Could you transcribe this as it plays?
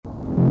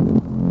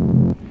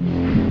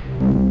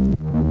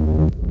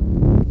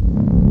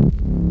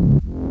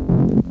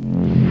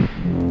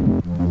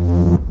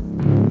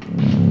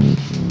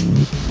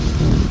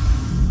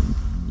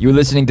You're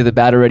listening to the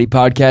Battle Ready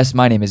podcast.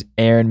 My name is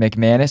Aaron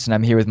McManus, and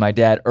I'm here with my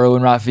dad,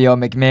 Erwin Raphael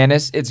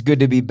McManus. It's good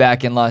to be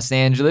back in Los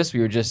Angeles. We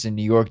were just in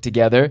New York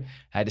together.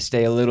 I had to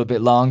stay a little bit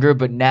longer,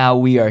 but now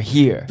we are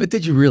here. But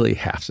did you really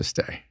have to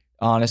stay?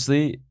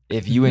 Honestly,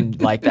 if you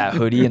like that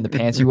hoodie and the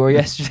pants you wore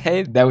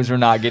yesterday, those were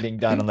not getting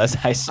done unless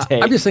I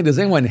stayed. I'm just saying, does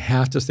anyone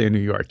have to stay in New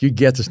York? You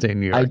get to stay in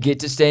New York. I get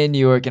to stay in New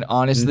York, and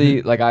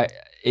honestly,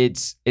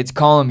 it's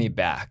calling me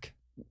back.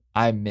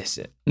 I miss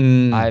it.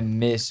 I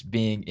miss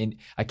being in.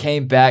 I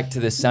came back to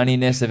the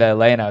sunniness of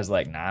LA, and I was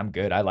like, nah, I'm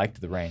good. I liked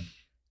the rain.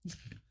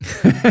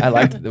 I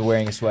liked the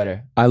wearing a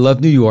sweater. I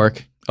love New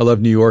York. I love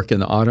New York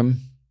in the autumn.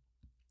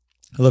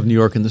 I love New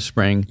York in the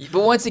spring.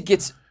 But once it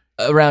gets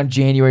around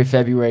January,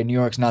 February, New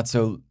York's not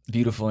so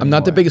beautiful anymore. I'm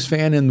not the biggest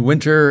fan in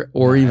winter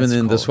or even in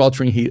cold. the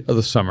sweltering heat of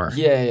the summer.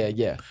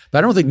 Yeah. But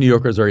I don't think New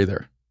Yorkers are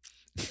either.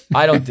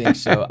 I don't think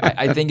so.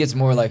 I think it's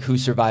more like who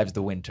survives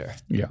the winter.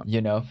 Yeah. You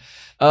know?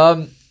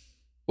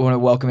 I want to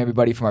welcome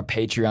everybody from our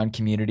Patreon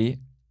community.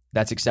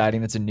 That's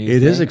exciting. That's a new thing.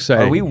 It is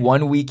exciting. Are we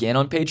 1 week in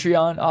on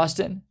Patreon,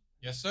 Austin?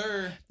 Yes,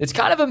 sir. It's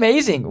kind of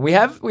amazing. We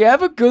have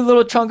a good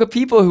little chunk of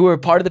people who are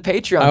part of the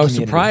Patreon I was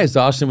community. surprised.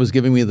 Austin was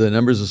giving me the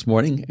numbers this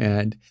morning,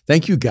 and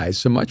thank you guys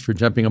so much for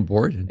jumping on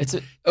board and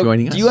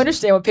joining us. Do you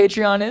understand what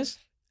Patreon is?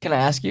 Can I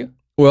ask you?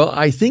 Well,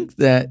 I think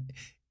that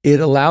it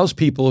allows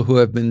people who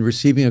have been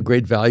receiving a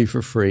great value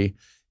for free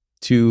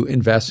to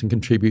invest and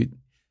contribute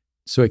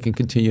so it can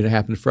continue to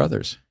happen for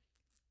others.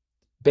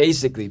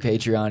 Basically,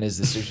 Patreon is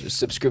the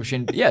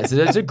subscription. Yes,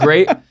 it's a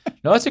great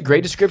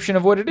description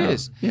of what it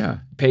is. Yeah.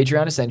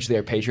 Patreon, essentially,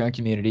 our Patreon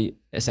community,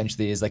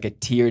 essentially is like a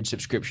tiered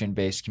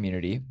subscription-based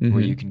community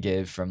where you can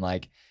give from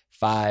like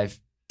 $5,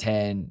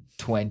 $10,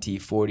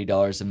 $20,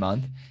 $40 a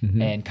month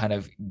and kind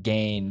of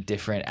gain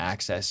different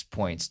access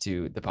points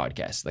to the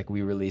podcast. Like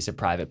we release a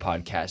private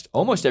podcast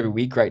almost every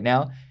week right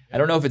now. I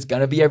don't know if it's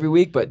going to be every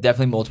week, but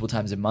definitely multiple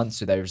times a month.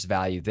 So there's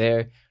value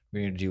there.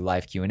 We're going to do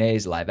live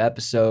Q&As, live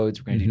episodes.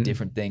 We're going to do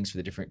different things for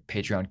the different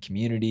Patreon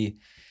community.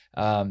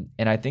 And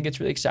I think it's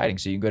really exciting.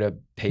 So you can go to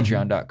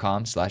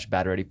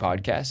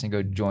patreon.com/BattleReadyPodcast and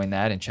go join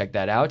that and check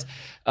that out.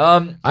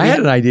 I had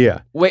an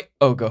idea. Wait.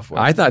 Oh, go for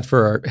it. I thought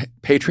for our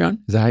Patreon,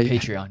 is that how you,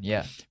 Patreon,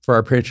 yeah. for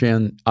our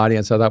Patreon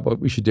audience, I thought what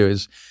we should do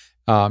is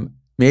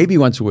maybe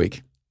once a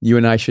week, you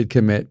and I should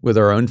commit with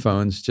our own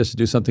phones just to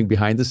do something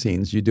behind the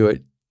scenes. You do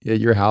it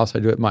at your house, I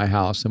do it at my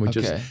house, and we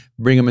just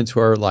bring them into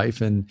our life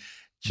and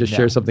just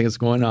share something that's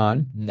going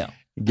on. No.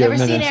 Never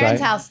seen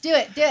Aaron's house. Do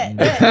it.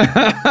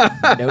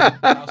 Nope.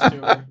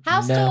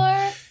 House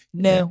tour.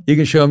 No. You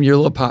can show them your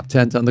little pop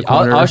tent on the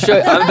corner. I'll show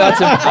you. I'm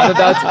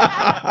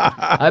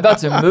about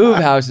to move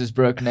houses,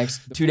 Brooke,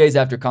 next 2 days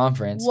after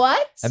conference.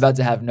 What? I'm about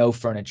to have no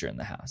furniture in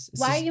the house.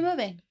 Why are you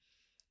moving?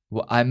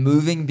 Well, I'm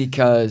moving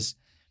because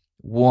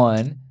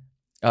one,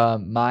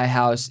 my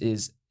house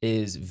is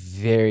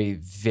very,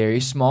 very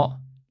small.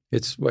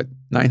 It's what,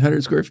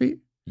 900 square feet?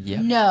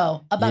 Yeah.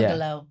 No, a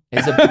bungalow.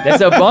 It's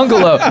a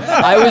bungalow.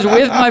 I was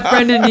with my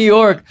friend in New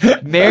York,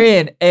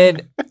 Marion,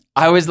 and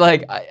I was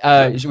like,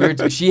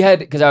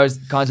 because I was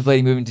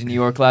contemplating moving to New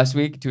York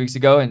 2 weeks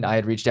ago, and I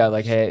had reached out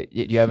like, hey,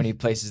 do you have any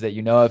places that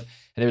you know of? And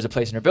there was a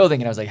place in her building,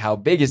 and I was like, how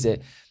big is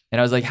it?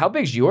 And I was like, how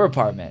big's your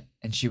apartment?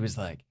 And she was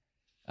like,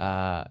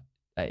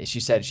 she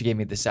gave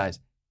me the size.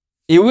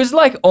 It was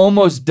like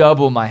almost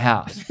double my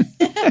house.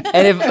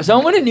 And if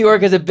someone in New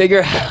York has a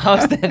bigger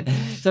house than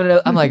someone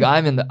else, I'm like,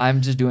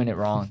 I'm just doing it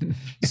wrong.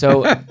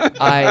 So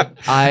I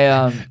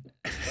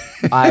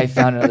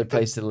found another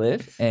place to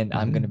live, and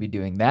I'm going to be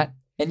doing that.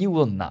 And you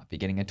will not be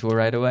getting a tour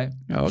right away.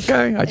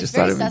 Okay, I just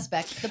thought very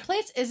suspect. The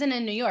place isn't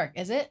in New York,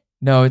 is it?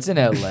 No, it's in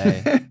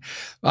LA.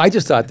 I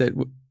just thought that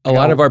a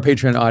lot of our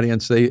Patreon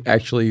audience, they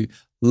actually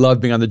love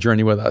being on the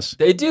journey with us.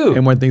 They do.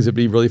 And one of the things that'd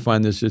be really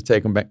fun is just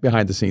take them back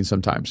behind the scenes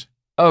sometimes.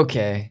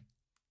 Okay,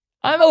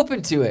 I'm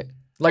open to it.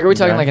 Like, are we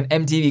talking like an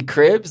MTV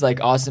Cribs?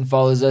 Like Austin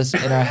follows us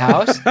in our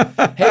house.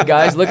 Hey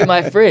guys, look at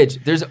my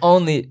fridge. There's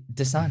only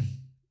Dasani.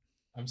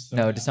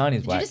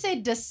 Dasani's whack. Did you just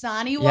say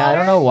Dasani water? Yeah, I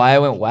don't know why I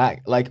went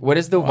whack. Like, what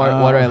is the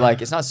water I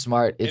like? It's not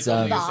Smart. It's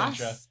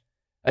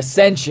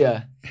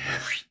Essentia.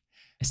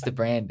 It's the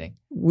branding.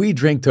 We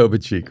drink Topo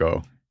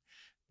Chico.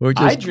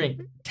 I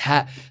drink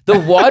the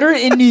water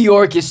in New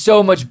York is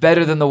so much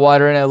better than the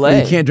water in LA.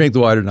 You can't drink the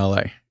water in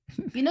LA.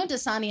 You know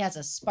Dasani has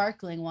a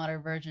sparkling water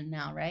version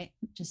now, right?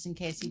 Just in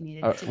case you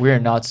needed to. We are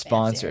not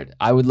sponsored.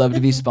 I would love to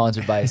be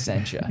sponsored by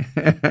Essentia.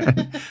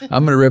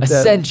 I'm going to rip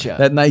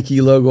that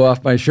Nike logo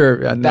off my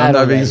shirt. I'm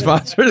not being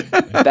sponsored.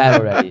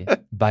 Battle Ready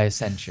by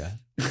Essentia.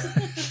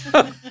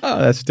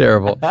 Oh, that's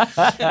terrible.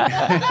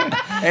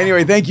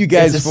 Anyway, thank you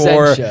guys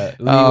for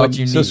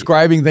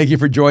subscribing. Thank you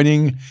for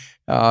joining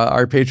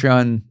our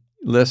Patreon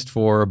list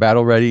for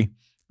Battle Ready.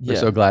 We're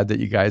so glad that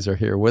you guys are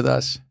here with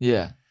us.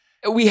 Yeah.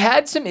 We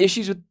had some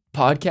issues with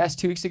podcast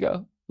 2 weeks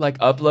ago, like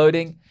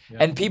uploading.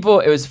 And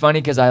people, it was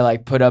funny because I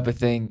like put up a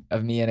thing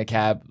of me in a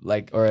cab,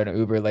 like, or an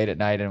Uber late at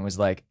night, and was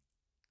like,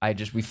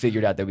 we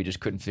figured out that we just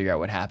couldn't figure out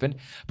what happened.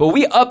 But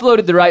we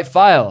uploaded the right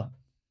file,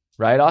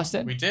 right,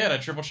 Austin? We did. I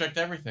triple checked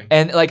everything.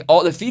 And like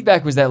all the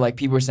feedback was that like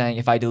people were saying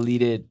if I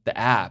deleted the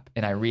app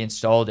and I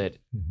reinstalled it,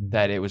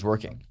 that it was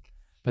working.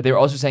 But they were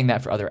also saying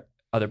that for other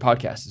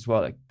podcasts as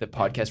well. Like the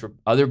podcasts were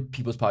other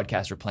people's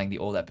podcasts were playing the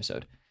old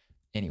episode.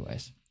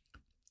 Anyways,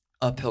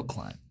 uphill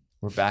climb.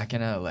 We're back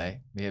in LA.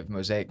 We have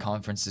Mosaic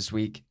Conference this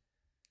week.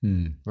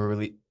 We're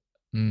really.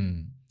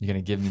 You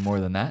gonna give me more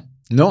than that?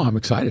 No, I'm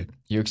excited.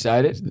 You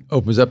excited? It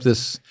opens up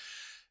this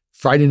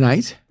Friday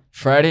night.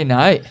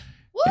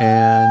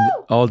 And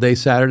all day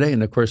Saturday.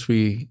 And of course,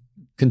 we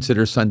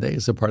consider Sunday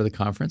as a part of the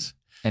conference.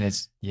 And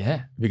it's,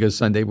 because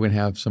Sunday we're going to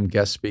have some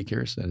guest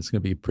speakers and it's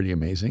going to be pretty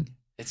amazing.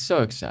 It's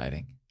so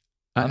exciting.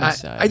 I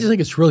just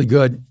think it's really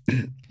good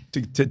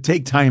to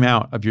take time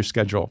out of your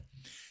schedule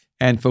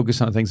and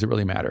focus on things that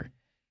really matter.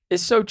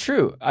 It's so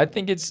true. I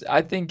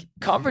think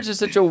conference is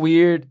such a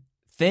weird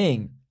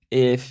thing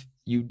if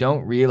you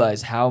don't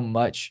realize how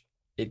much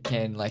it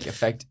can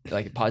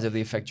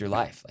positively affect your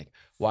life. Like,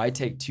 why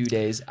take 2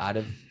 days out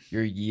of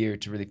your year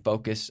to really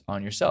focus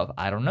on yourself?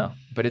 I don't know,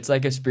 but it's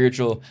like a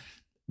spiritual,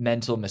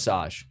 mental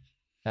massage.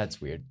 That's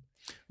weird.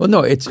 Well,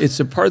 no, it's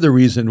a part of the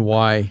reason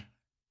why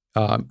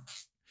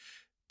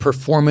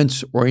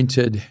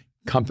performance-oriented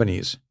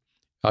companies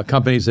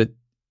that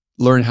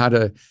learn how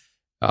to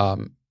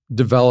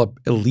develop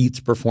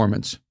elite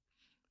performance,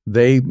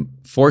 they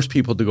force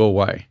people to go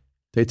away.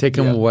 They take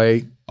them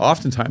away,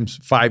 oftentimes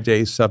 5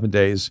 days, 7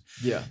 days,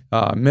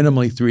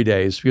 minimally 3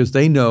 days, because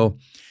they know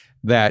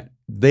that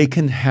they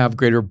can have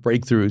greater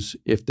breakthroughs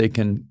if they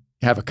can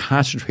have a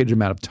concentrated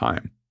amount of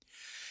time.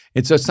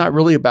 And so it's not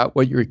really about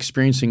what you're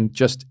experiencing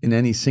just in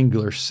any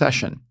singular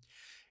session.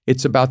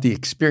 It's about the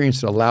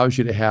experience that allows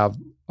you to have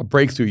a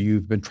breakthrough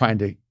you've been trying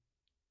to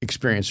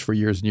experience for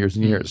years and years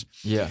and years.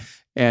 Yeah.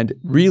 And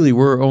really,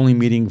 we're only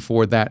meeting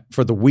for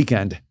the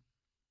weekend.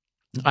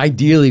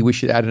 Ideally, we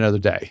should add another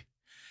day.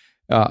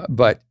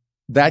 But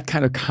that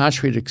kind of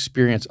concentrated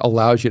experience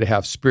allows you to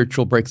have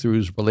spiritual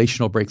breakthroughs,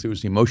 relational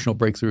breakthroughs, emotional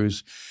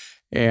breakthroughs.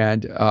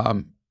 And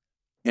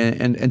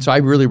so I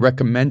really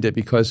recommend it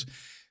because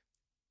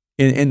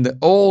in the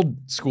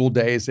old school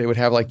days, they would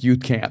have like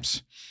youth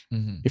camps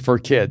for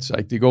kids,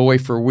 like they go away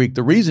for a week.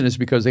 The reason is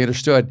because they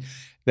understood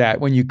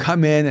that when you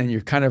come in and you're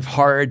kind of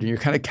hard and you're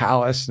kind of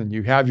callous and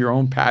you have your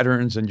own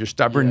patterns and your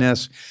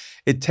stubbornness,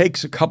 it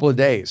takes a couple of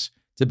days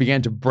to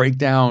begin to break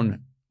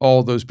down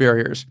all those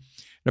barriers.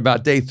 And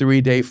about day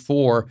 3, day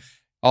 4,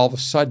 all of a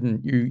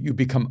sudden you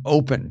become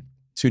open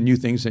to new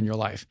things in your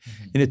life.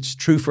 And it's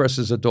true for us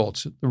as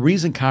adults. The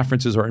reason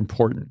conferences are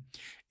important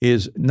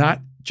is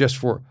not just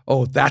for,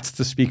 that's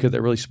the speaker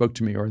that really spoke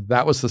to me, or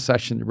that was the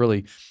session that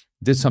really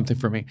did something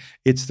for me.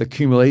 It's the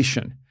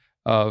accumulation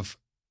of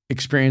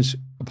experience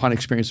upon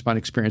experience upon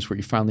experience where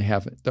you finally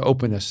have the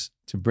openness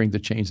to bring the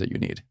change that you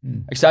need.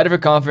 Excited for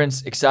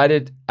conference.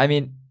 Excited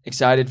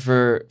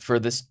for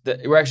this.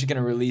 We're actually going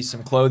to release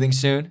some clothing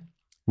soon.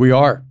 We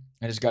are.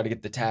 I just got to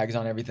get the tags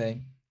on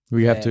everything.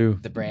 We have to.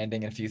 The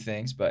branding and a few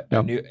things, but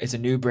it's a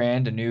new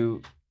brand, a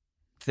new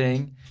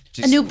thing.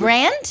 A new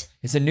brand?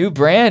 It's a new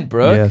brand,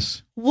 Brooke.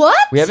 Yes. What?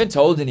 We haven't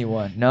told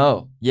anyone.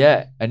 No.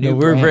 Yeah, a new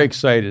we're brand. Very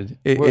excited.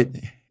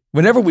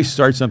 Whenever we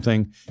start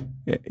something,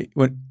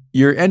 when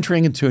you're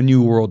entering into a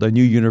new world, a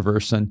new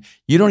universe, and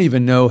you don't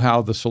even know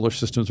how the solar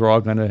systems are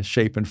all going to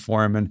shape and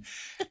form.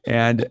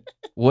 And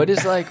what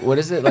is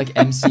it like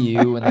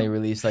MCU when they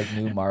release like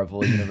new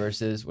Marvel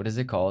universes? What is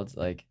it called?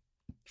 Like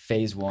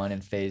phase 1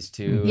 and phase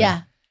 2?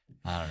 Yeah.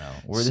 I don't know.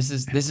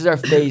 This is our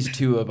phase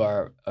 2 of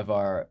our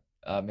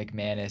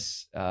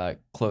McManus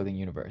clothing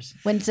universe.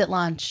 When does it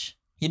launch?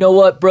 You know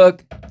what,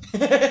 Brooke?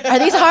 Are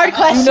these hard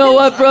questions? You know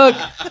what, Brooke?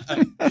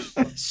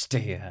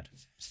 Stay out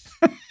of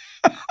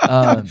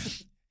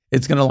this.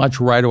 It's going to launch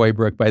right away,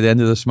 Brooke, by the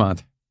end of this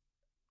month.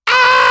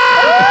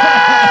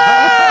 I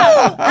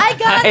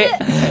got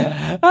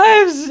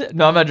it.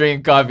 I'm not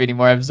drinking coffee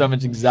anymore. I have so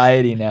much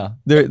anxiety now.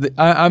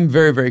 I'm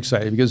very, very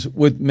excited because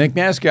with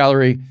McManus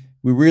Gallery,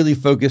 we really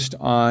focused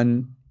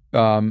on,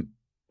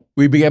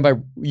 we began by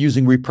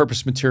using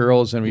repurposed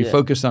materials, and we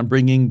focused on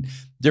bringing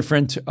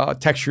different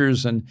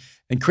textures and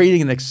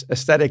creating an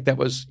aesthetic that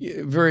was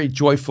very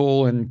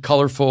joyful and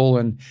colorful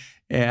and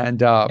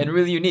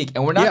really unique.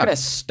 And we're not going to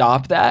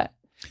stop that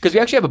because we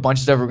actually have a bunch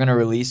of stuff we're going to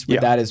release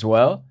with that as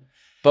well.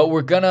 But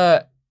we're going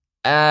to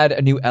add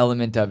a new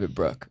element of it,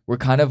 Brooke. We're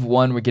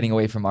getting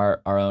away from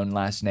our own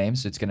last name,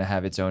 so it's going to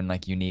have its own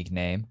like unique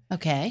name.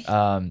 Okay.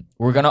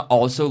 We're going to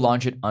also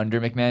launch it under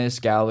McManus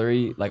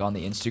Gallery, like on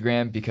the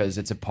Instagram, because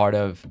it's a part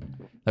of,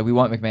 like, we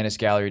want McManus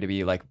Gallery to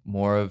be like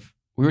more of,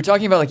 we were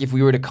talking about like if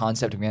we were to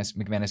concept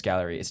McManus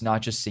Gallery, it's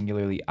not just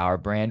singularly our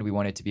brand. We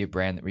want it to be a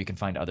brand where you can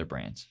find other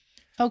brands.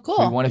 Oh, cool.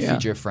 We want to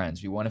feature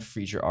friends. We want to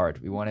feature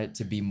art. We want it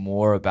to be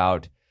more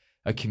about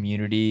a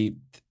community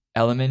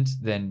element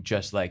than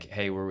just like,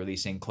 hey, we're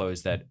releasing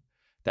clothes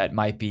that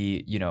might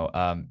be,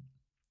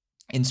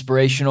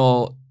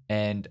 inspirational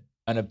and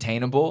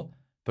unobtainable,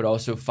 but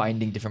also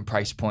finding different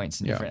price points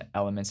and different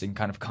elements and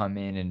kind of come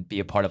in and be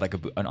a part of like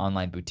an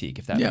online boutique,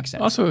 if that makes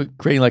sense. Also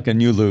creating like a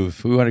new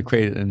Louvre. We want to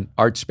create an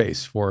art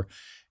space for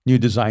new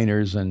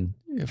designers and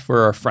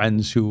for our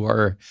friends who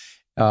are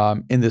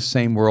in the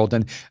same world.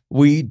 And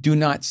we do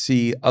not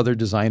see other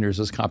designers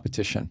as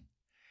competition.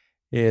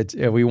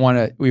 We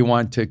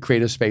want to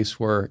create a space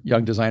where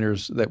young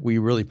designers that we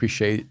really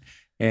appreciate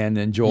and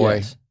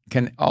enjoy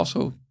can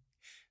also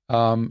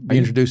be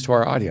introduced to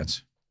our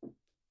audience.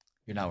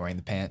 You're not wearing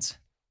the pants.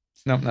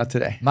 No, not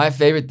today. My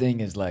favorite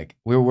thing is like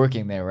we're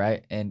working there,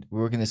 right? And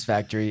we work in this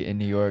factory in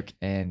New York,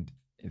 and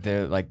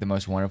they're like the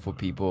most wonderful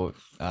people.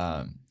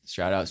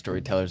 Shout out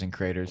storytellers and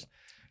creators.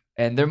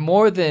 And they're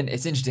more than,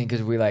 it's interesting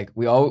because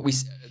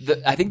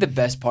I think the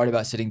best part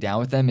about sitting down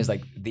with them is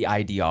like the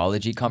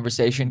ideology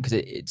conversation,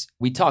 because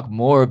we talk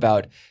more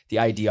about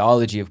the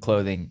ideology of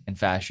clothing and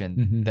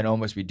fashion than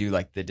almost we do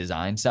like the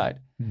design side.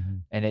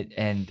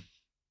 And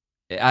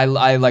I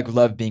like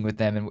love being with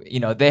them,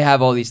 and they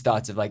have all these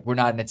thoughts of like, we're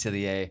not an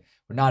atelier,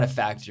 we're not a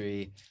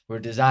factory, we're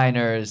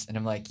designers, and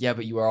I'm like, yeah,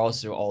 but you are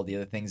also all the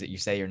other things that you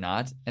say you're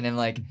not. And I'm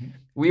like,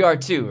 we are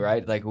too,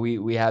 right? Like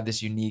we have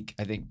this unique,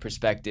 I think,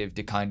 perspective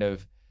to kind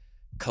of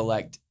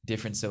collect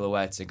different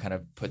silhouettes and kind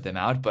of put them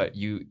out. But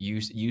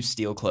you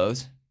steal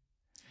clothes.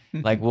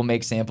 Like we'll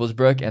make samples,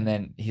 Brooke, and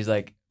then he's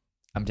like,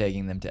 I'm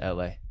taking them to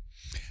LA.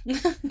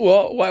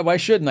 Well, why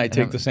shouldn't I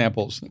take the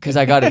samples? Because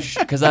I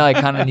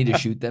kind of need to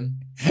shoot them.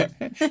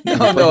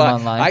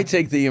 No, I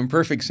take the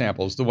imperfect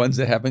samples, the ones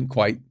that haven't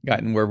quite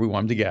gotten where we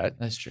want them to get.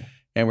 That's true.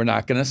 And we're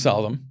not going to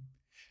sell them.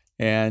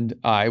 And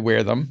I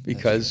wear them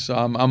because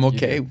I'm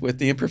okay with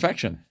the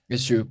imperfection.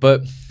 It's true,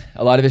 but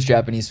a lot of it's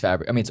Japanese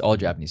fabric. I mean, it's all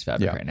Japanese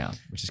fabric right now,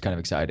 which is kind of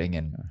exciting,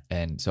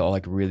 and so all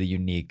like really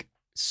unique,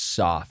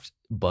 soft,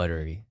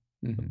 buttery.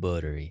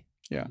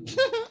 Yeah.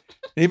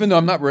 Even though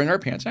I'm not wearing our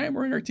pants, I am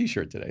wearing our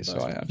T-shirt today. So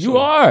I am. You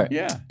are.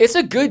 Yeah. It's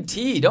a good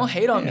tee. Don't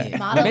hate on me.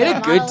 Model made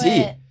a good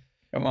tee.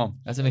 Come on.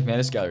 That's a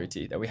McManus Gallery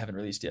tee that we haven't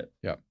released yet.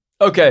 Yeah.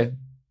 Okay.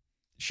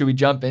 Should we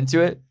jump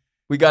into it?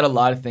 We got a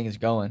lot of things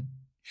going.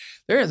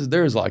 There is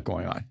a lot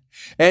going on.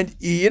 And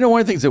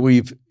one of the things that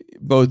we've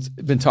both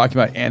been talking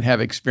about and have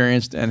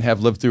experienced and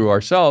have lived through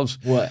ourselves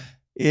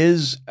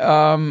is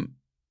how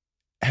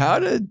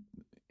to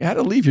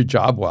leave your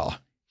job well.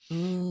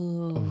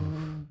 Ooh.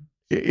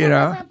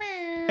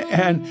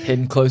 And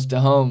hitting close to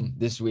home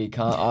this week,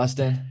 huh,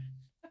 Austin?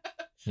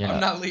 I'm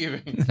not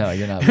leaving. No,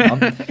 you're not. I'm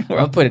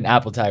gonna put an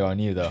Apple tag on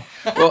you though.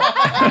 Well,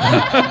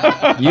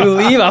 you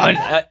leave, I'm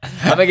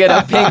gonna get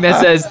a ping that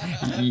says,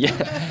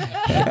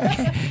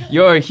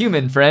 your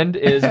human friend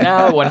is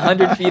now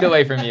 100 feet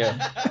away from you.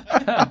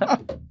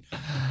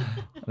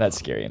 That's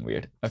scary and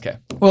weird. Okay.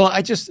 Well,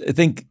 I just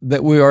think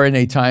that we are in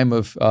a time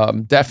of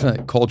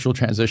definite cultural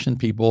transition.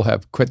 People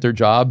have quit their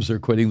jobs or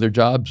quitting their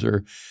jobs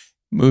or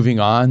moving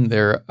on.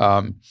 They're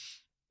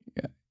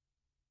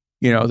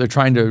they're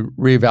trying to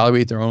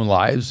reevaluate their own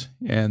lives,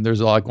 and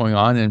there's a lot going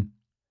on. And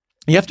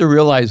you have to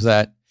realize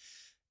that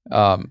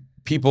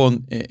people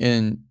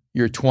in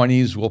your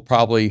 20s will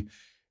probably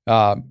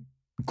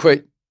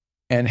quit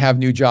and have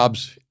new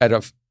jobs at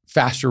a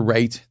faster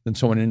rate than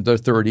someone in their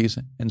 30s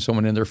and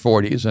someone in their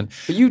 40s.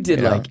 But you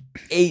did like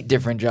 8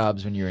 different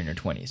jobs when you were in your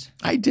 20s.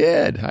 I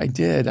did.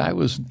 I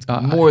was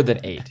more than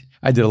 8.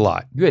 I did a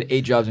lot. You had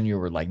 8 jobs when you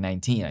were like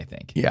 19, I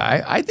think.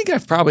 Yeah, I think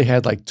I've probably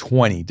had like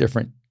 20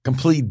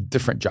 complete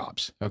different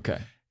jobs. Okay.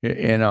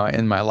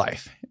 In my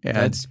life. And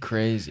that's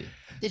crazy.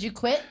 Did you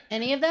quit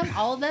any of them?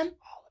 All of them?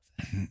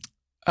 You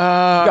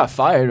got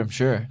fired, I'm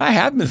sure. I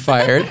have been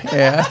fired.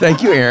 Yeah.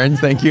 Thank you, Aaron.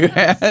 Thank you.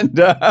 And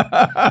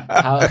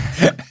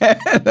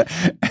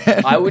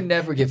I would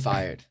never get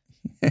fired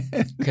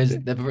because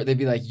they'd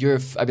be like,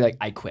 I'd be like,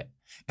 I quit.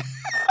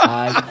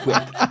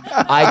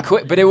 I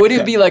quit. But it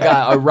wouldn't be like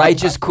a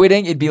righteous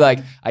quitting. It'd be like,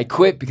 I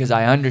quit because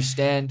I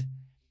understand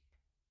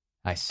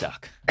I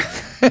suck.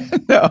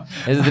 No.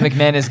 This is the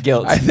McManus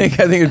guilt. I think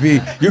it'd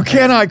be, you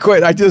cannot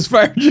quit. I just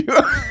fired you.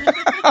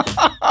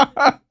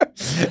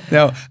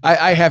 No,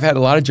 I have had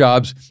a lot of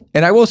jobs.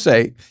 And I will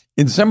say,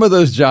 in some of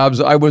those jobs,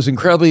 I was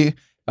incredibly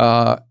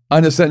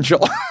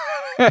unessential.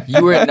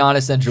 You were a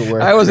non-essential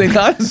worker. I was a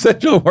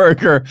non-essential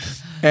worker.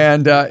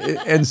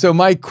 And so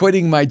my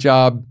quitting my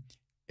job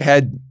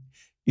had,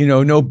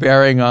 no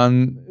bearing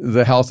on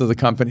the health of the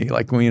company.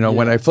 Like,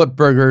 when I flipped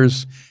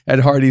burgers at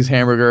Hardee's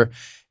Hamburger,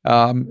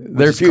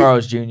 their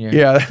Carl's Jr.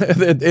 Yeah,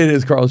 it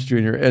is Carl's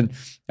Jr. And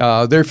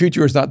their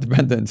future is not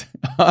dependent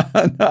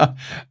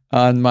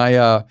on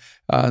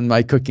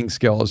my cooking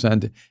skills.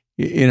 And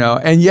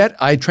and yet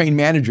I train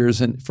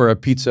managers for a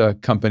pizza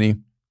company,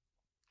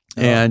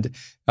 and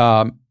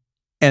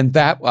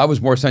that I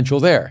was more essential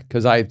there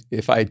because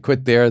if I had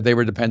quit there, they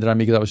were dependent on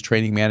me because I was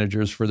training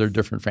managers for their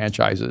different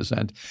franchises,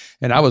 and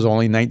I was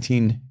only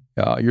 19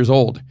 years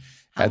old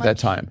at that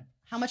time.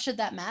 How much did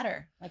that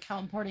matter? Like how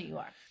important you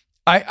are?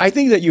 I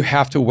think that you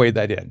have to weigh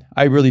that in.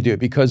 I really do,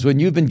 because when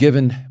you've been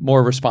given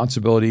more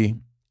responsibility,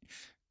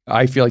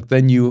 I feel like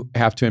then you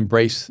have to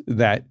embrace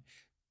that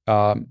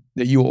that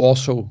you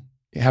also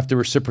have to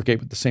reciprocate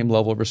with the same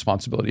level of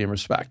responsibility and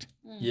respect.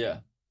 Yeah.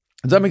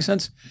 Does that make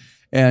sense?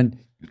 And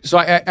so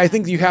I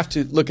think you have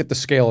to look at the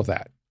scale of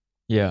that.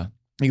 Yeah.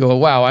 You go,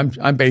 wow,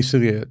 I'm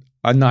basically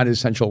a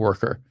non-essential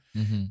worker.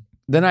 Mm-hmm.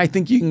 Then I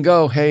think you can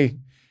go, hey,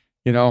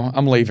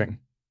 I'm leaving.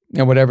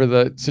 And whatever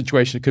the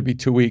situation, it could be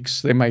 2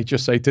 weeks. They might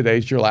just say,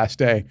 today's your last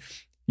day.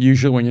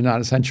 Usually when you're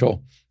not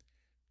essential,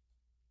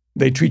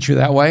 they treat you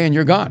that way and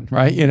you're gone,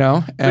 right?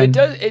 And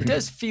but it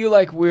does feel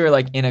like we're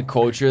like in a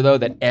culture though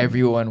that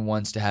everyone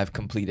wants to have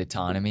complete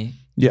autonomy.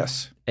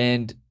 Yes.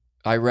 And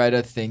I read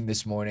a thing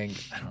this morning.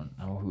 I don't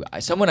know who.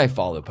 Someone I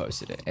follow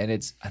posted it, and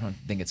I don't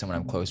think it's someone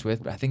I'm close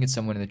with, but I think it's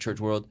someone in the church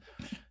world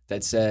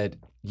that said,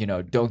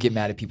 don't get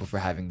mad at people for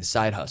having the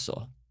side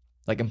hustle.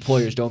 Like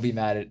employers, don't be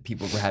mad at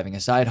people for having a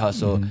side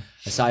hustle. Mm-hmm.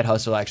 A side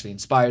hustle actually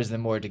inspires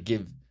them more to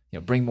give,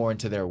 bring more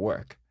into their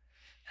work.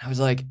 I was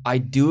like, I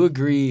do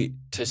agree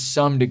to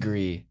some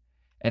degree,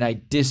 and I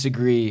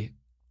disagree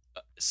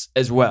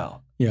as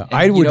well. Yeah, and,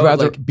 I would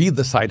rather be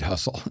the side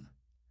hustle.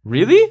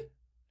 Really?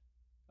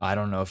 I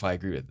don't know if I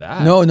agree with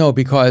that. No,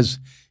 because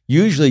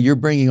usually you're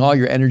bringing all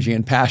your energy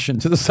and passion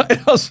to the side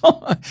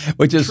hustle,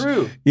 which is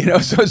true.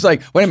 So it's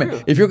like, wait a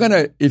minute, if you're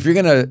gonna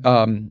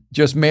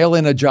just mail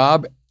in a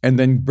job and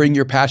then bring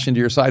your passion to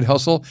your side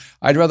hustle,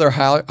 I'd rather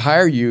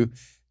hire you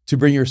to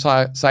bring your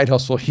side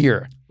hustle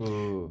here.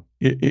 Ooh.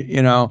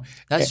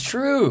 That's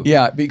true.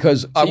 Yeah,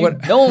 because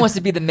no one wants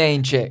to be the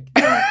main chick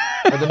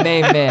or the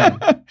main man.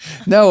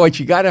 No, what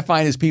you got to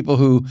find is people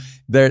who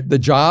the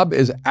job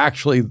is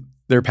actually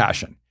their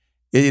passion.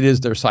 It is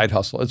their side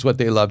hustle. It's what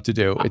they love to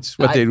do. It's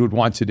what they would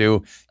want to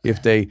do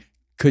if they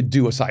could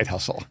do a side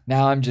hustle.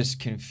 Now I'm just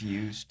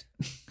confused.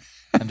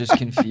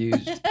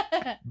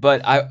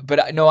 But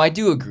I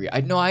do agree.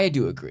 I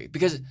do agree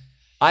because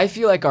I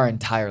feel like our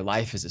entire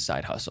life is a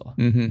side hustle.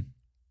 Mm-hmm.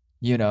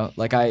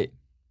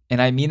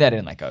 And I mean that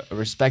in like a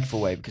respectful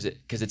way because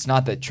it's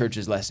not that church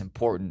is less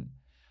important,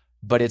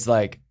 but it's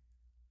like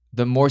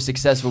the more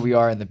successful we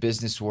are in the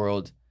business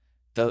world,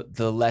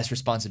 the less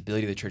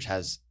responsibility the church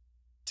has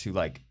to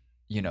like,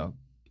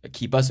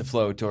 keep us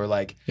afloat or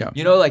like,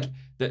 like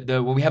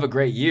the when we have a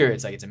great year,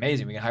 it's like, it's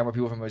amazing. We can hire more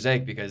people from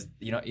Mosaic because,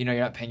 you're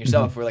not paying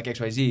yourself for like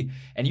XYZ,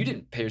 and you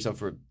didn't pay yourself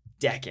for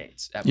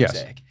decades at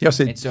Mosaic. Yes.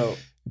 And so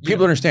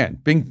people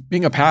understand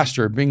being a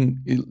pastor,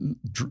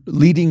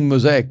 leading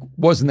Mosaic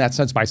was in that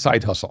sense my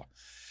side hustle.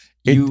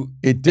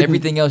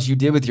 Everything else you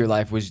did with your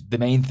life was the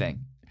main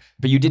thing,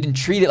 but you didn't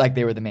treat it like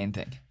they were the main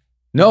thing.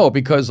 No,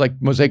 because like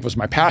Mosaic was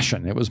my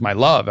passion. It was my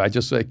love. I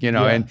just like,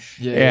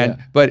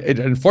 but it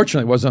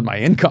unfortunately wasn't my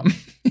income,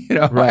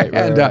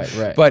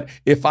 Right. But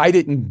if I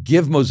didn't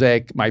give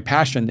Mosaic my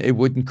passion, it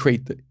wouldn't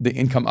create the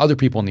income other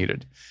people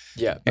needed.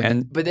 Yeah.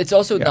 But it's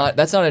also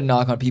that's not a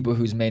knock on people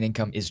whose main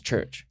income is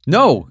church.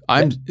 No,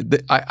 I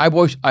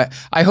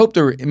hope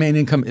their main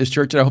income is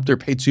church, and I hope they're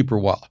paid super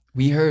well.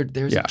 We heard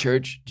there's a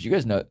church. Did you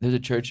guys know there's a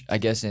church, I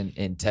guess,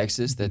 in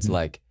Texas that's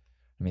like,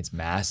 I mean, it's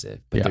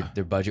massive, but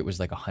their budget was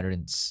like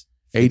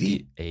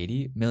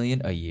 80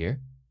 million a year.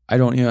 I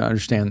don't even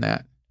understand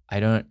that. I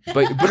don't,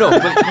 but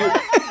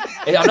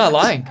I'm not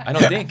lying. I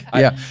don't think.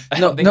 Yeah.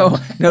 I'm not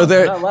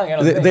lying.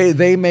 I don't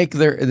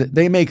think.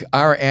 They make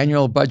our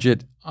annual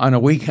budget on a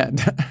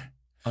weekend.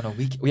 On a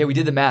weekend? Yeah, we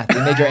did the math.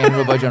 They make our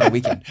annual budget on a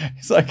weekend.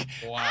 It's like,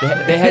 wow.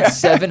 They had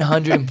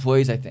 700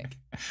 employees, I think.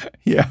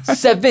 Yeah.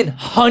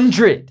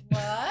 700.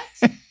 What?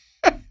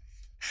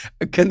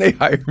 Can they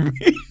hire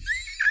me?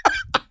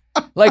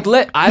 Like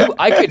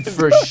I could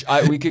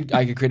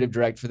creative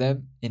direct for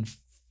them in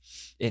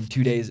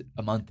 2 days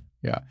a month.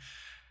 Yeah.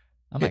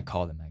 I might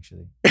call them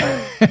actually.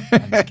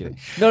 I'm just kidding.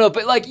 No,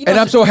 but like, and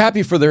I'm so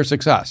happy for their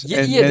success.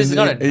 Yeah, this is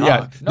not a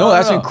knock. No,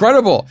 that's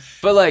incredible.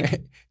 But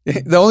like,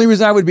 the only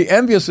reason I would be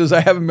envious is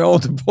I haven't been able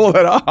to pull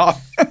that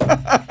off.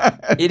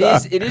 It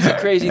is a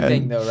crazy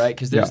thing though, right?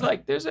 Because there's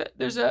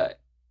a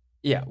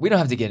we don't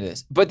have to get into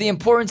this, but the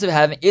importance of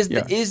having is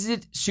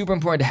it super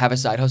important to have a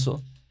side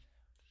hustle,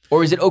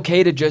 or is it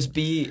okay to just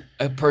be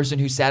a person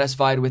who's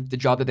satisfied with the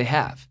job that they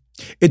have?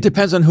 It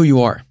depends on who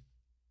you are.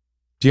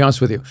 To be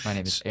honest with you, my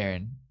name is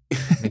Aaron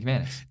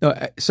McManus. No,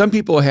 some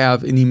people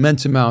have an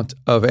immense amount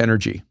of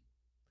energy,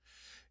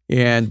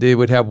 and they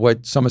would have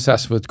what some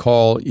assessments would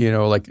call,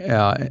 like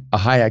a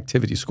high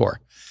activity score.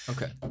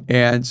 Okay.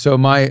 And so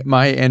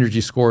my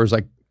energy score is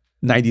like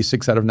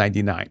 96 out of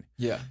 99.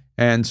 Yeah.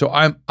 And so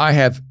I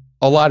have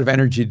a lot of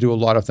energy to do a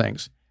lot of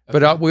things. Okay.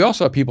 But we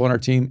also have people on our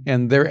team,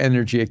 and their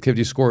energy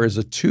activity score is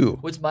a 2.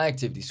 What's my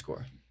activity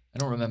score? I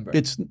don't remember.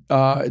 It's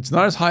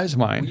not as high as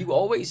mine. You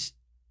always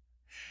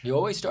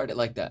start it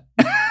like that.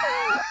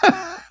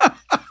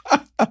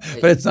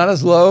 But it's not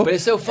as low, but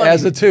it's so funny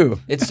as a 2.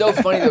 It's so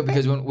funny though,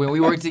 because when we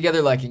work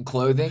together, like in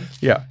clothing,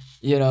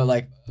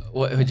 like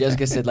what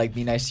Jessica said, like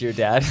be nice to your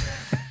dad,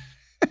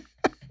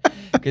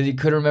 because he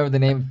couldn't remember the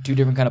name of 2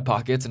 different kind of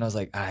pockets, and I was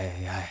like,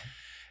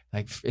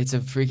 like it's a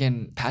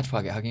freaking patch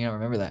pocket. How can you not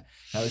remember that?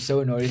 And I was so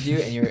annoyed with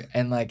you,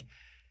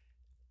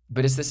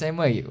 but it's the same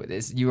way.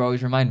 You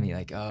always remind me,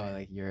 like, oh,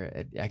 like your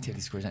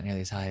activity score is not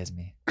nearly as high as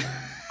me.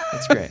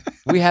 That's great.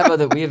 We have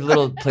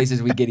little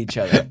places we get each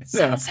other.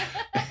 Yeah.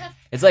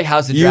 It's like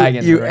House of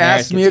Dragons. You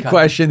asked me a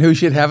question: who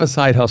should have a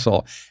side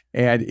hustle?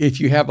 And if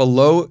you have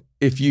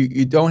if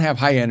you don't have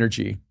high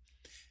energy,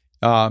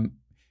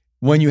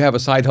 when you have a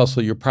side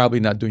hustle, you're probably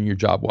not doing your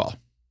job well.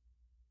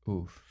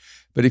 Oof.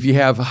 But if you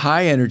have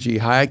high energy,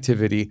 high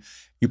activity,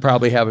 you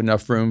probably have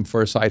enough room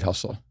for a side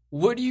hustle.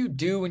 What do you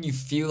do when you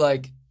feel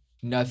like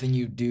nothing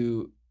you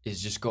do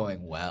is just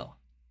going well?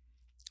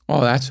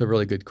 Oh, that's a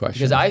really good question.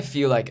 Because I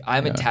feel like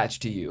I'm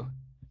attached to you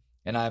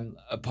and I'm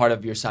a part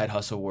of your side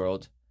hustle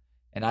world.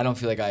 And I don't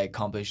feel like I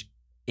accomplish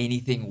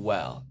anything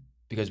well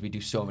because we do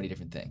so many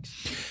different things.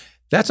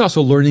 That's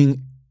also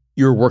learning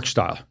your work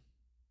style.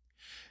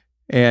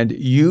 And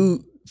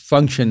you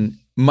function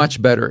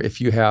much better if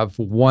you have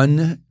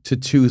 1 to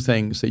 2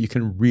 things that you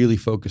can really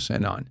focus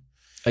in on.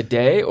 A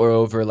day or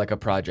over like a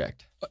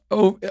project?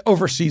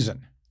 Over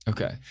season.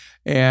 Okay.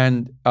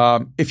 And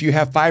if you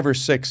have 5 or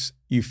 6,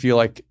 you feel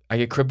like I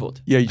get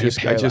crippled. Yeah, I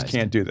just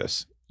can't do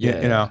this.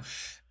 Yeah, you know.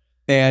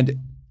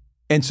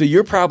 And so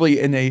you're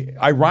probably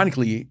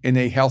ironically in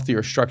a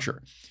healthier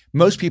structure.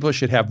 Most people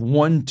should have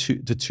 1 to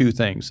 2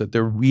 things that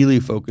they're really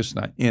focused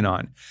in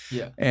on.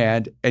 Yeah.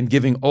 And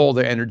giving all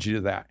their energy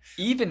to that.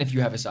 Even if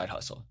you have a side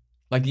hustle.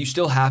 Like you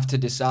still have to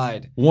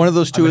decide. One of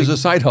those 2 is a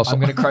side hustle. I'm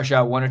going to crush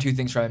out 1 or 2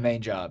 things from my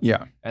main job.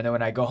 Yeah. And then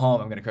when I go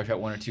home, I'm going to crush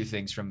out 1 or 2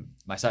 things from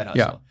my side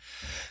hustle.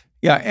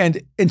 Yeah.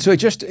 And so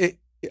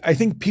I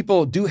think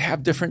people do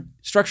have different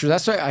structures.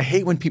 That's why I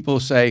hate when people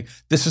say,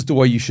 this is the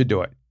way you should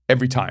do it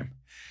every time.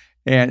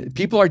 And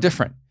people are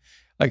different.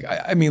 Like,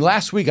 I mean,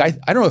 last week, I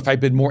don't know if I've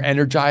been more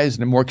energized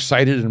and more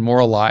excited and more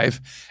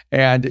alive.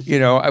 And, you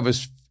know,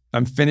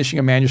 I'm finishing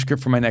a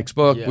manuscript for my next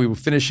book. Yeah. We were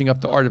finishing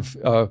up The Art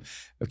of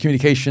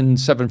Communication,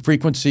 7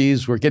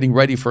 Frequencies. We're getting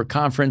ready for a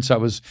conference. I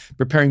was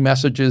preparing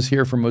messages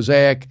here for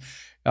Mosaic.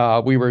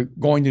 We were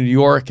going to New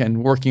York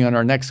and working on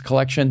our next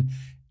collection.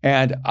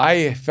 And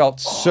I felt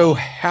so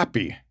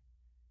happy.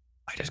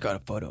 I just got a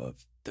photo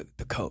of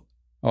the coat.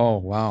 Oh,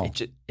 wow.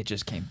 It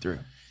just came through.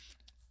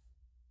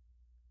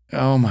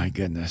 Oh, my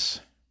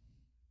goodness.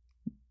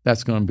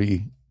 That's going to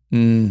be,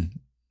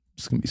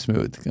 it's going to be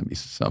smooth. It's going to be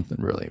something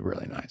really,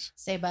 really nice.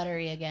 Say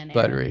buttery again, Aaron.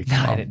 Buttery.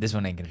 No, this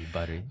one ain't going to be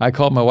buttery. I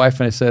called my wife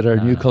and I said, our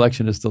new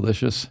collection is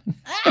delicious.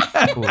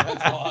 Cool.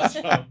 That's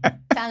awesome.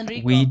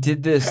 We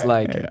did this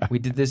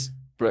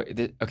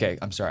okay,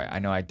 I'm sorry. I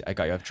know I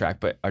got you off track,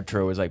 but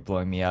Arturo was like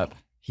blowing me up.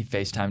 He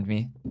FaceTimed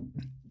me.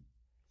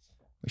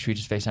 Should we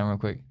just FaceTime real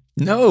quick?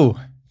 No.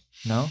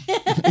 No?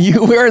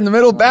 We're in the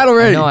middle of battle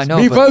ready. I know.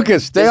 Be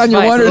focused. Stay on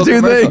your 1 or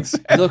 2 things.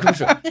 A little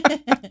commercial.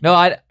 No,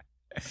 I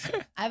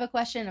have a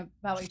question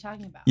about what you're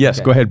talking about. Yes,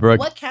 okay. Go ahead, Brooke.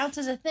 What counts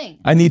as a thing?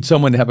 I need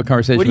someone to have a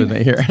conversation with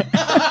me here.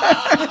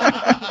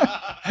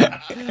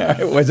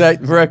 What's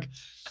that, Brooke?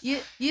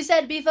 You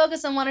said be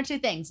focused on 1 or 2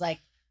 things. Like,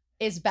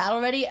 is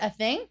battle ready a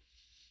thing?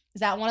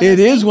 Is that one of those things?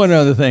 It is one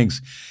of the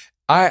things.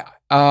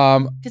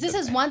 Because this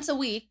is once a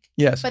week.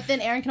 Yes. But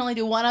then Aaron can only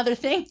do 1 other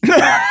thing.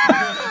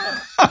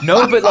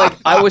 No, but like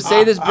I would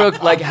say this,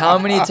 Brooke, like how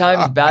many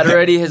times battle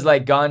ready has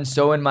like gone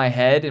so in my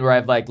head where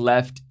I've like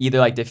left either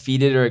like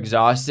defeated or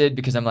exhausted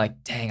because I'm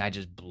like, dang, I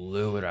just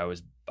blew it. I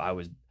was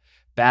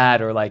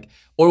bad or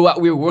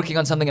we were working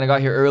on something and I got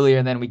here earlier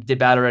and then we did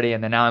battle ready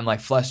and then now I'm like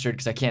flustered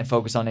because I can't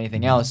focus on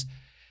anything else.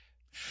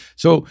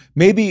 So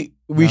maybe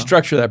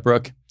restructure that,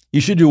 Brooke.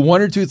 You should do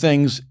 1 or 2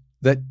 things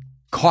that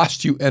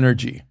cost you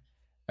energy.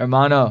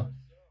 Hermano.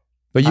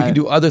 But you can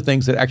do other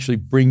things that actually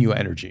bring you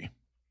energy.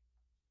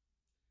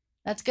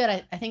 That's good.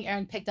 I think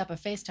Aaron picked up a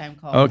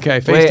FaceTime call. Okay,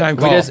 FaceTime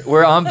call.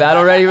 We're on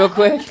battle ready real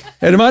quick.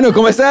 Hermano,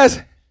 ¿cómo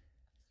estás?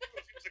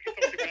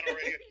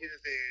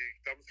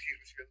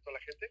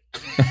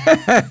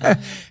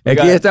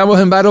 Aquí estamos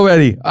en battle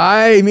ready.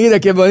 Ay, mira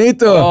qué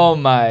bonito. Oh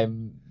my,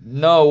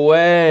 no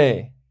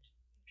way.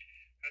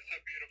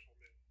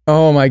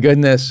 Oh my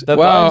goodness. The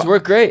buttons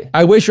work great.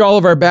 I wish all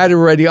of our battle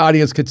ready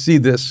audience could see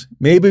this.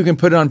 Maybe we can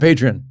put it on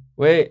Patreon.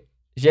 Wait,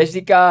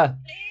 Jessica.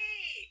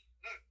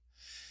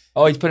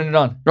 Oh, he's putting it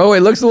on. Oh,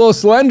 it looks a little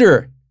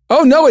slender.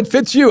 Oh, no, it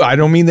fits you. I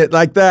don't mean it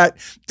like that.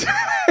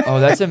 Oh,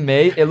 that's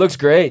amazing. It looks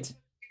great.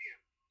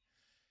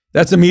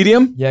 That's a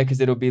medium? Yeah,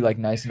 because it'll be like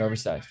nice and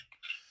oversized.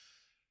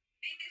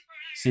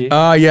 See?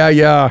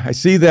 Yeah. I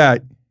see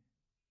that.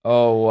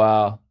 Oh,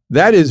 wow.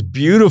 That is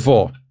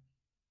beautiful.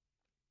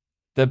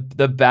 The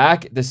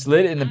back, the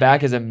slit in the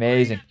back is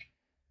amazing.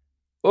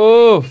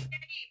 Oof.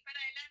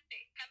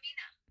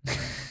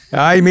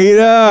 Hi,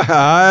 Mira.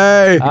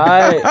 Hi.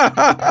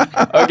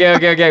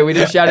 Okay. We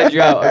just shouted you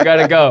out. I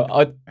gotta go.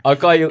 I'll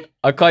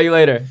call you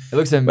later. It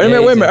looks amazing.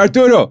 Wait a minute,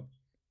 Arturo.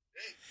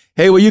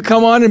 Hey, will you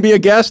come on and be a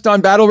guest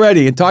on Battle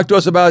Ready and talk to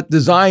us about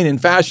design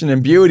and fashion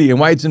and beauty and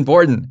why it's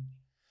important?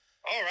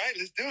 All right,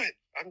 let's do it.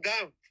 I'm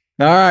down.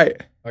 All right.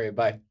 Okay,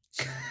 bye.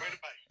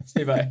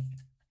 Say bye.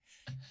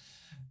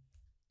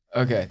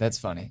 Okay, that's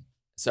funny.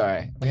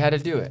 Sorry, we had to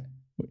do it.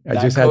 I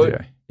just had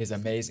to. Is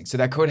amazing. So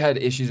that coat had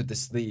issues with the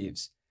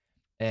sleeves.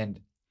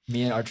 And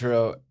me and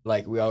Arturo,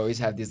 like, we always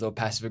have these little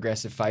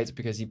passive-aggressive fights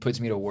because he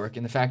puts me to work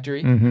in the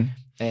factory. Mm-hmm.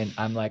 And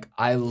I'm like,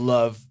 I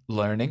love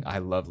learning,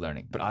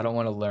 but I don't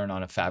want to learn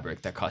on a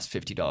fabric that costs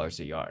 $50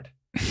 a yard.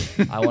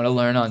 I want to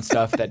learn on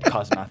stuff that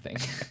costs nothing.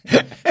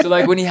 So,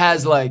 like, when he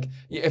has, like,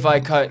 if I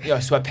cut a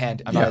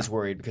sweatpant, I'm not as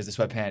worried because the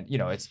sweatpant,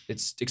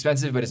 it's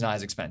expensive, but it's not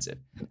as expensive.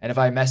 And if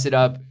I mess it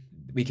up,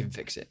 we can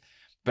fix it.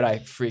 But I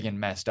freaking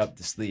messed up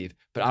the sleeve.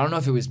 But I don't know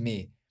if it was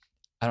me.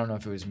 I don't know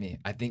if it was me.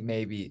 I think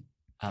maybe,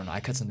 I don't know.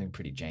 I cut something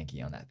pretty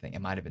janky on that thing.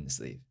 It might have been the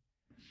sleeve.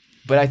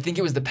 But I think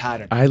it was the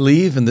pattern. I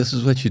leave and this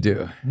is what you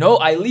do. No,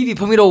 I leave. You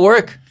put me to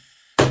work.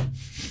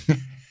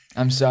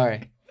 I'm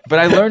sorry. But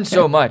I learned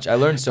so much.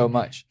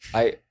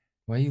 Why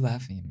are you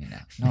laughing at me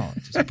now? No,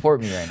 just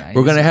support me right now.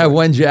 We're going to have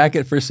one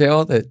jacket for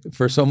sale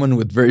for someone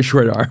with very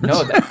short arms.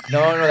 No,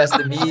 that's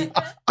the medium.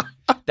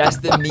 That's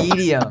the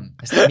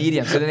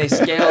medium. So then they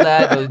scale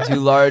that, they'll do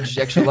large,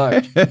 extra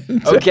large.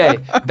 Okay,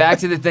 back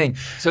to the thing.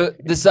 So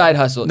the side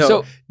hustle. No.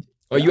 So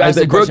you asked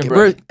the question,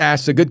 Brooke.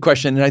 Asked a good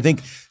question, and I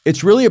think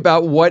it's really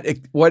about what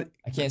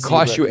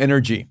costs you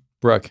energy,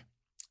 Brooke.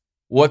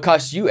 What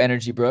costs you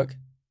energy, Brooke?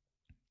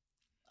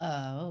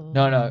 Oh.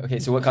 No. Okay,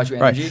 so what costs you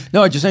energy? Right.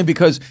 No, I'm just saying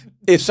because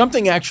if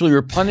something actually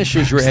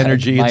replenishes your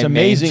energy, it's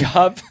amazing.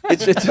 Job?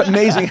 It's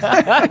amazing.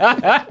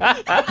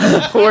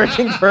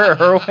 Working for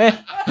Irwin.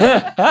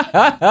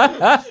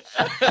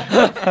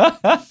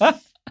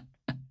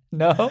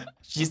 No,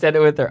 she said it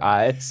with her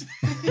eyes.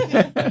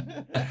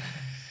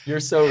 You're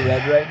so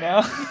red right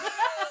now.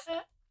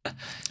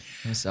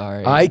 I'm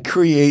sorry. I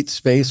create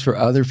space for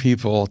other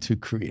people to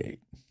create.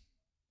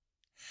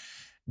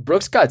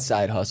 Brooke's got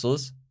side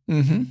hustles.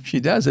 Mm-hmm. She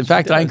does. In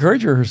fact, I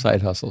encourage her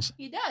side hustles.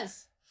 He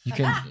does. You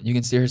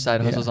can see her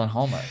side hustles on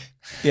Hallmark.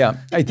 Yeah.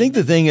 I think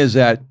the thing is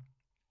that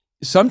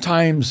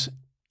sometimes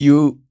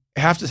you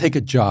have to take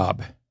a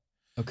job.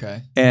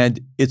 Okay.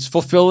 And it's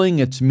fulfilling,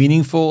 it's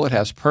meaningful, it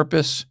has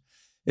purpose,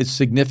 it's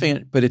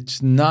significant, but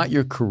it's not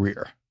your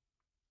career.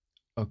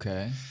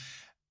 Okay.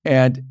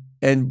 And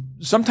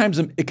sometimes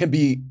it can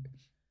be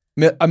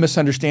a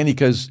misunderstanding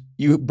because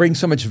you bring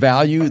so much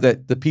value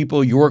that the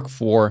people you work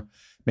for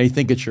may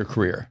think it's your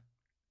career.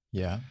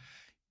 Yeah.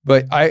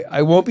 But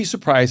I won't be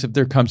surprised if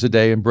there comes a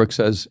day and Brooke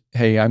says,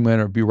 hey, I'm going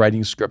to be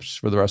writing scripts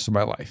for the rest of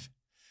my life.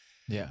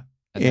 Yeah.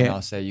 And then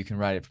I'll say, you can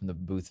write it from the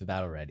booth of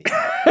Battle Ready.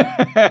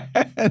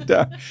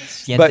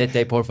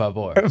 Siéntete, por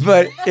favor.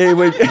 But it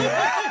would...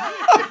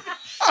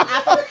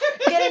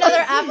 Get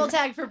another Apple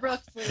tag for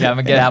Brooke, please. Yeah, I'm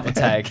going to get an Apple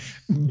tag.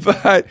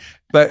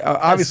 But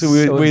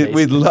obviously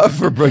we'd love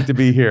for Brooke to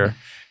be here.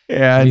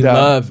 And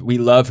we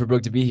love for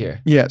Brooke to be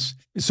here. Yes.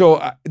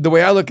 So the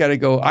way I look at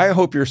it, I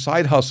hope your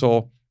side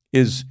hustle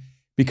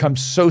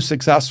becomes so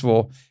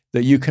successful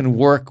that you can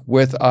work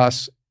with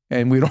us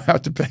and we don't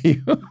have to pay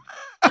you.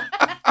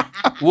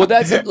 Well,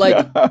 that's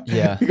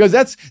yeah. Because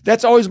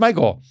that's always my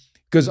goal.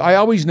 Because I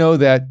always know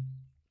that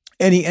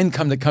any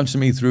income that comes to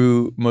me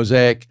through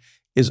Mosaic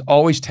is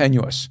always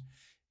tenuous.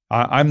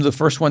 I'm the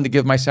first one to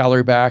give my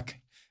salary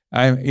back.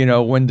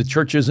 When the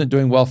church isn't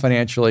doing well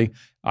financially,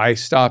 I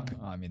stop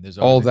there's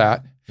all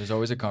that. There's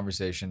always a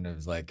conversation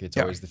of it's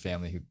always the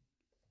family who,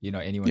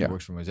 anyone who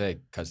works for Mosaic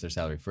cuts their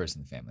salary first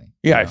in the family.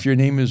 Yeah, if your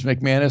name is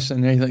McManus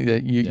and anything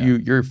that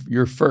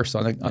you're first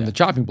on the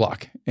chopping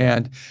block,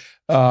 and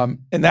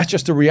that's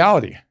just the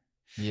reality.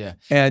 Yeah,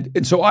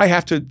 and so I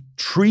have to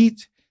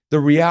treat the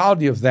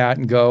reality of that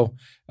and go.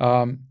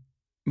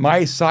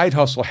 My side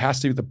hustle has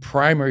to be the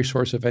primary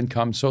source of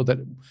income so that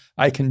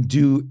I can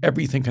do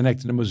everything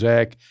connected to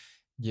Mosaic,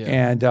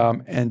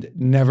 and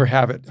never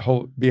have it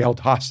be held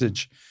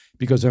hostage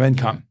because of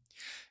income.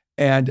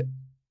 And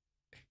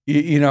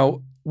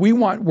we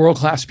want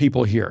world-class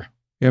people here.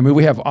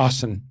 We have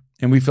Austin,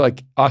 and we feel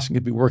like Austin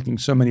could be working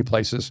so many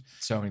places,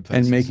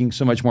 and making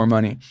so much more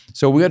money.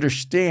 So we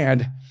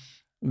understand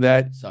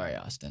that. Sorry,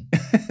 Austin.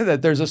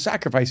 That there's a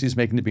sacrifice he's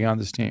making to be on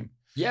this team.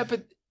 Yeah,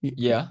 but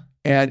yeah.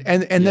 And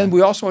then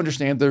we also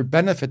understand there are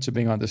benefits of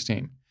being on this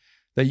team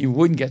that you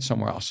wouldn't get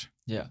somewhere else.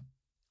 Yeah.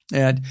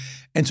 And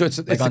so it's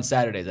on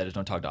Saturdays, I just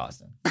don't talk to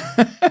Austin.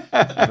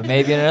 But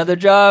maybe in another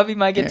job, he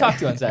might get talked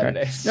to on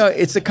Saturdays. No,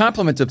 it's the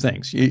complement of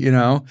things,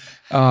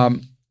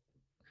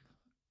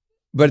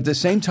 but at the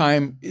same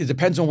time, it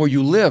depends on where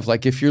you live.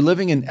 Like if you're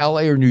living in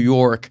LA or New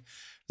York,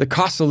 the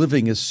cost of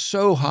living is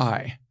so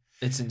high.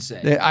 It's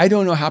insane. That I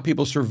don't know how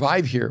people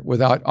survive here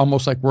without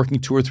almost like working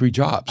 2 or 3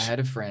 jobs. I had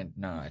a friend.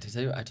 I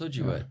told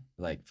you what.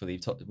 Like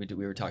Philippe,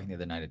 we were talking the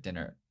other night at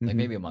dinner, like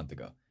maybe a month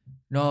ago.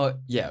 No,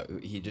 yeah,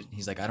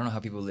 he's like, I don't know how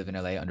people live in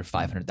LA under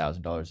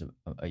 $500,000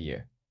 a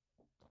year.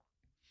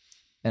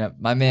 And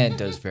my man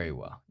does very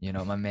well.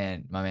 My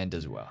man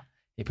does well.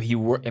 But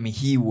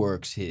he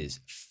works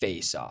his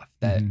face off.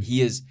 That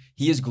he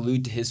is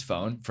glued to his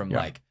phone from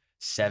like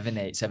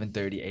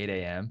 7:30, 8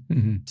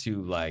 a.m.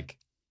 to like,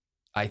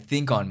 I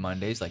think on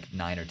Mondays like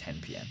 9 or 10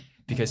 p.m.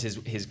 because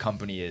his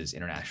company is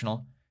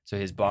international. So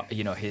his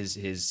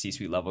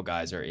C-suite level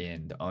guys are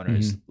the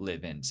owners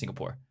live in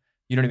Singapore.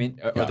 You know what I mean?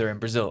 Or they're in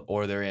Brazil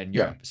or they're in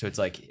Europe. So it's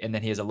like, and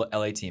then he has a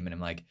LA team, and I'm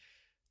like,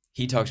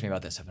 he talks to me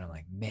about that stuff, and I'm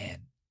like,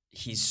 man,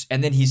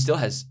 and then he still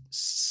has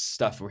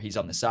stuff where he's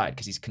on the side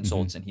because he's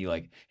consults and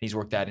he's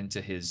worked that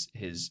into his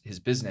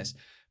business.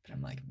 But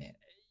I'm like, man,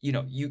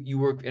 you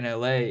work in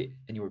LA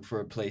and you work for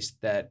a place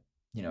that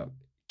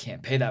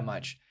can't pay that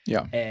much.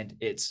 Yeah, and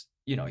it's.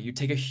 You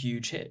take a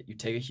huge hit, you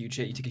take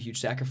a huge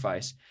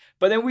sacrifice.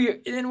 But then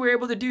we're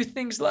able to do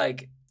things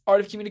like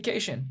Art of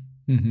Communication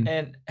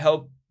and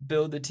help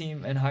build the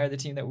team and hire the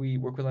team that we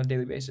work with on a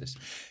daily basis.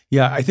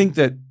 Yeah, I think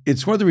that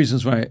it's one of the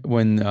reasons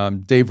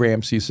when Dave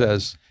Ramsey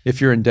says,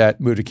 if you're in debt,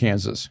 move to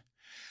Kansas.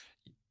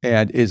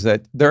 And is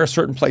that there are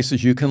certain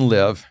places you can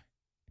live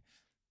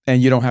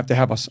and you don't have to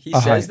have He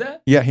says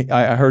that? Yeah,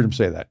 I heard him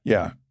say that.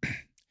 Yeah.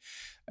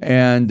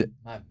 And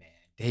my man,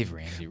 Dave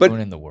Ramsey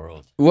ruining the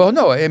world. Well,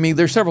 no, I mean,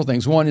 there's several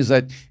things. One is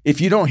that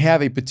if you don't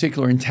have a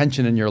particular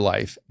intention in your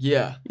life,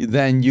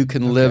 then you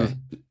can live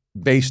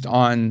based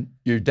on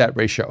your debt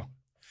ratio.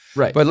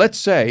 Right. But let's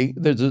say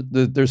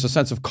there's a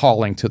sense of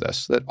calling to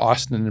this, that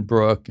Austin and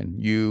Brooke and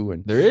you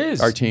and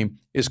our team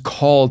is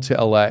called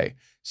to LA.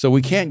 So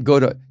we can't go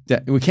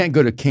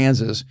to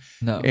Kansas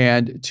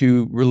and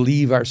to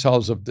relieve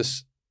ourselves of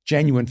this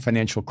genuine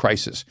financial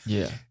crisis.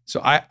 Yeah. So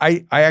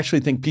I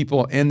actually think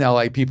people in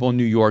LA, people in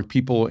New York,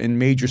 people in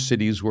major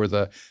cities where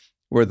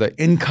the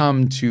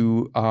income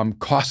to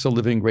cost of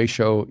living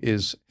ratio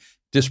is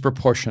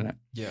disproportionate.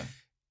 Yeah.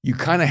 You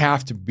kind of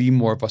have to be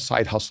more of a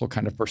side hustle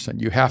kind of person.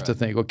 You have to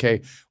think, okay,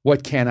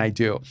 what can I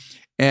do?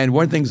 And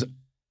one of the things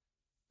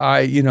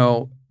I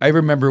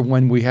remember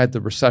when we had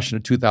the recession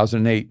of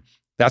 2008,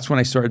 that's when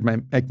I started my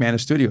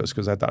McManus Studios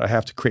because I thought I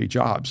have to create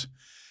jobs.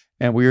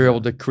 And we were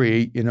able to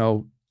create,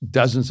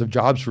 dozens of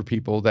jobs for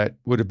people that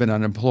would have been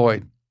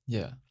unemployed.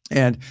 Yeah.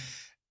 And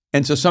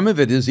so some of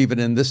it is even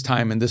in this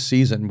time, in this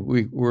season,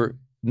 we're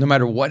no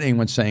matter what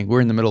anyone's saying, we're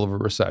in the middle of a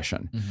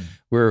recession. Mm-hmm.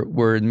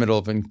 We're in the middle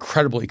of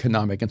incredible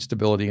economic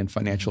instability and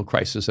financial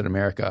crisis in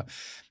America.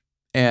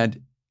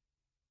 And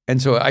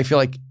so I feel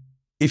like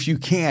if you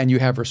can, you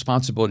have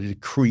responsibility to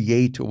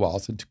create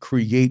wealth and to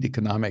create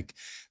economic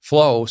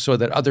flow so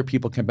that other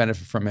people can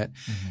benefit from it.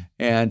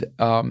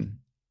 Mm-hmm.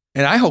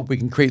 And I hope we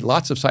can create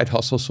lots of side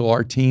hustles so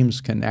our teams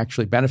can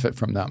actually benefit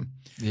from them.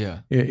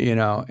 Yeah.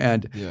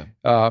 And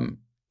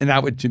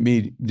that would to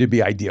me to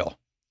be ideal.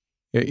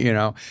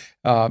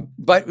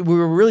 But we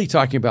were really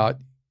talking about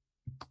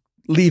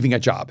leaving a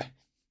job.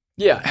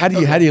 Yeah. How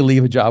do you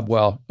leave a job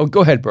well? Oh,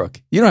 go ahead,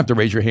 Brooke. You don't have to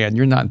raise your hand.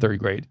 You're not in third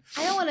grade.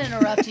 I don't want to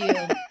interrupt you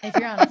if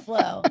you're on a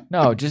flow.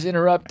 No, just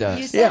interrupt us.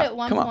 You said at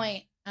one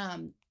point,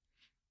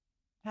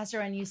 Pastor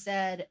Ren, you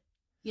said,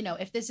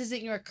 if this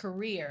isn't your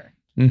career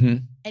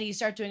and you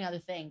start doing other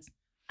things,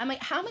 I'm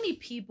like, how many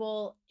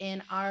people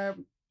in our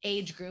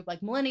age group,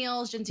 like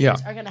millennials, Gen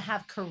Zers, are going to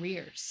have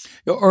careers?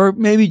 Or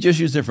maybe just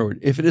use a different word.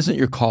 If it isn't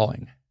your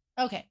calling.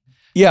 Okay.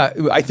 Yeah,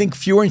 I think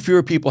fewer and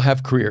fewer people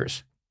have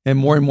careers and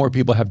more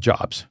people have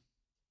jobs.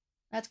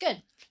 That's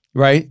good.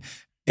 Right?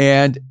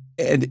 And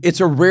it's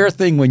a rare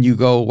thing when you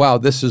go, wow,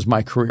 this is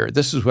my career.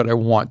 This is what I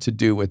want to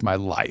do with my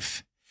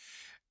life.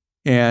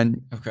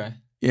 And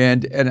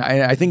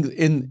I think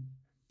in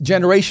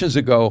generations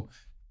ago,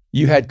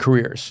 you had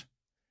careers.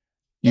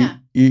 And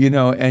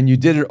you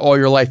did it all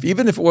your life.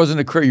 Even if it wasn't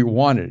a career you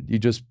wanted, you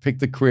just picked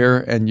the career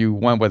and you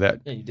went with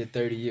it. Yeah, you did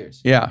 30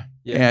 years. Yeah.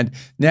 And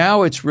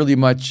now it's really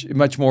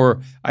much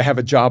more, I have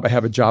a job.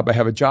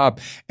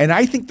 And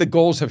I think the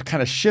goals have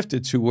kind of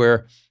shifted to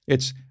where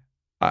it's,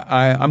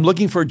 I'm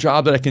looking for a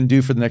job that I can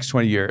do for the next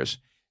 20 years,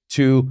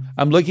 to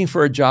I'm looking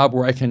for a job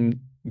where I can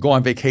go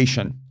on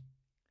vacation.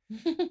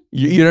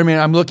 You know what I mean?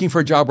 I'm looking for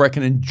a job where I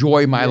can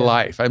enjoy my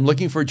life. I'm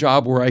looking for a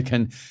job where I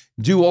can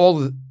do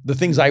all the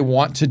things I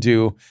want to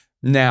do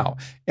now.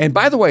 And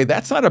by the way,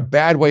 that's not a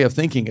bad way of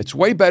thinking. It's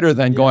way better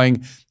than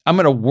going, I'm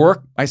going to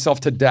work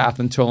myself to death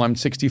until I'm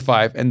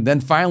 65. And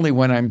then finally,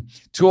 when I'm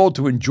too old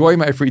to enjoy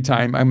my free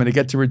time, I'm going to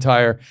get to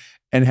retire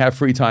and have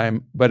free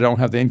time, but I don't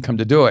have the income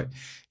to do it.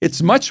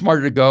 It's much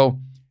smarter to go,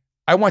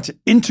 I want to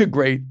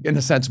integrate, in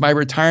a sense, my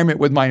retirement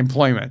with my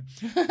employment.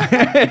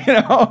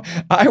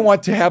 I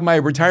want to have my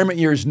retirement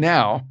years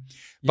now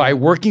by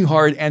working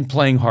hard and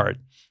playing hard.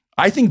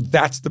 I think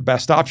that's the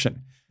best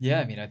option. Yeah,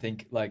 I mean, I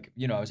think I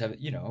have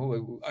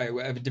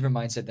a different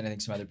mindset than I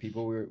think some other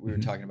people. We were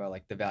talking about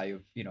like the value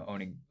of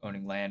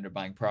owning land or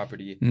buying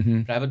property.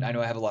 Mm-hmm. But I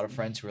know I have a lot of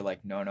friends who are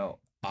like, no,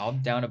 I'm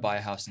down to buy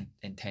a house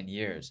in 10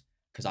 years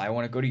because I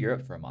want to go to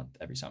Europe for a month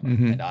every summer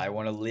and I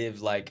want to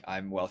live like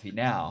I'm wealthy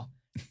now.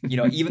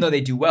 Even though they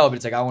do well, but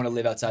it's like I want to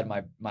live outside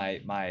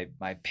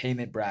my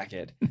payment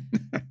bracket,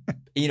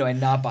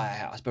 and not buy a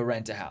house, but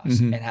rent a house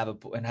and have a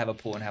pool and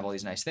have all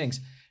these nice things.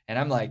 And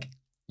I'm like,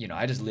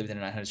 I just lived in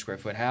a 900 square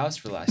foot house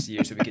for the last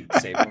year so we could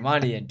save more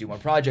money and do more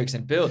projects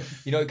and build,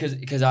 because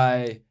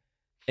and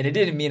it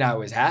didn't mean I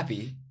was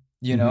happy.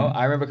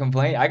 I remember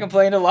complaining. I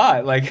complained a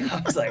lot. Like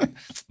I was like,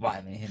 why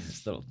am I in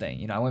this little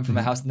thing? I went from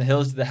a house in the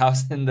hills to the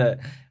house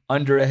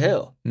under a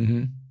hill.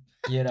 Mm-hmm.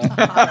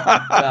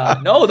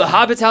 No, the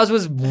Hobbit's house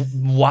was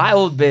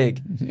wild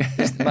big.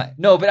 But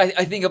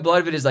I think a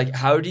lot of it is like,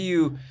 how do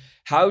you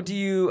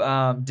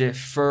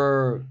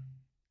defer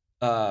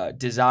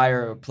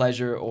desire,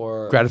 pleasure,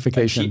 or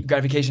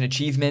gratification,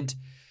 achievement,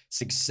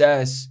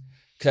 success?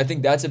 Because I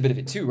think that's a bit of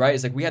it too, right?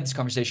 It's like we had this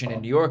conversation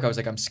in New York. I was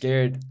like, I'm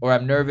scared or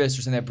I'm nervous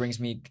or something that brings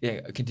me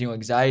continual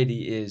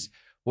anxiety is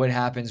what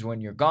happens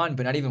when you're gone,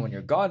 but not even when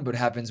you're gone, but what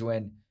happens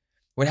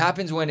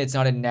when it's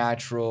not a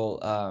natural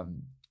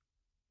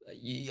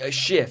a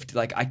shift.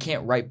 Like I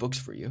can't write books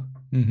for you.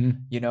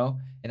 you know?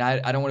 And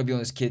I don't want to be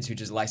one of those kids who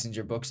just license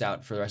your books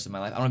out for the rest of my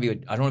life. I don't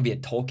want to be a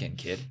Tolkien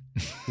kid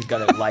who's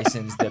got to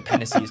license the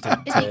appendices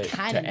to It'd be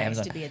kind of nice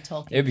Amazon. to be a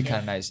Tolkien. It'd be kid. kind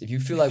of nice. If you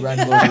feel like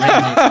writing Lord of the Rings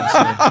anytime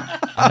soon,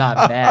 I'm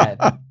not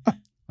mad.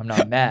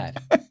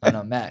 I'm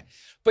not mad.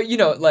 But, you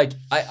know, like,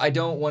 I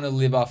don't want to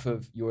live off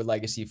of your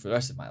legacy for the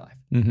rest of my life.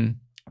 Mm-hmm.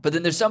 But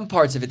then there's some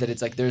parts of it that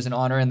it's like there's an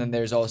honor, and then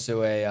there's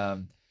also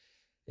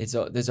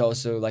there's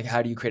also like,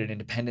 how do you create an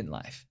independent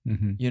life?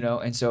 Mm-hmm. You know?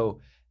 And so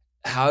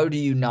how do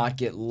you not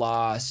get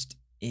lost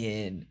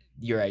in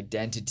your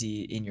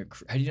identity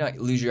how do you not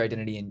lose your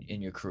identity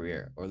in your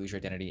career, or lose your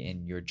identity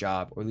in your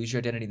job, or lose your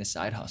identity in the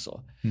side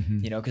hustle?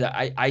 Mm-hmm. You know, because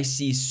I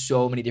see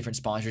so many different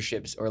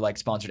sponsorships or like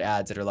sponsored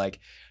ads that are like,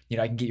 you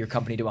know, I can get your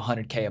company to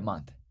 100K a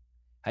month.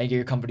 I can get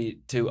your company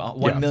to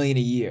 1 million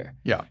a year.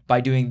 Yeah.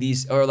 By doing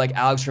these, or like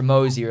Alex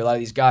Hormozi or a lot of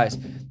these guys.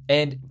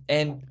 And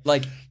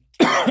like,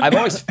 I'm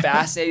always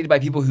fascinated by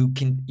people who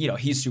can, you know,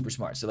 he's super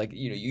smart. So like,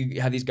 you know, you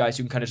have these guys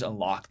who can kind of just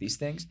unlock these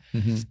things.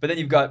 Mm-hmm. But then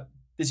you've got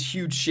this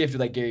huge shift with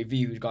like Gary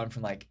Vee, who's gone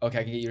from like, okay,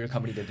 I can get your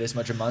company to this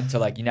much a month, to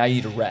like, now you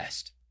need to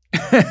rest.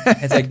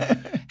 It's like,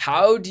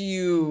 how do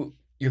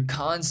you're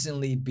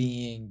constantly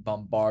being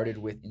bombarded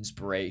with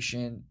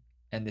inspiration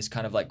and this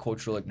kind of like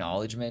cultural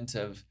acknowledgement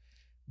of,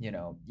 you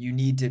know, you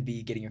need to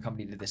be getting your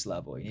company to this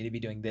level. You need to be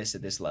doing this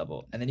at this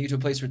level. And then you get to a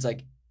place where it's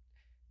like,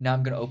 now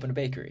I'm going to open a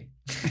bakery.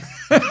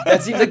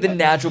 That seems like the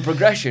natural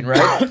progression,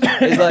 right?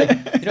 It's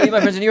like, you know,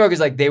 my friends in New York is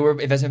like, they were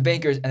investment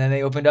bankers and then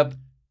they opened up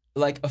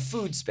like a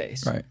food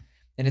space. Right.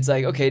 And it's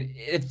like, okay,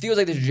 it feels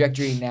like the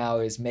trajectory now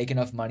is make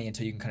enough money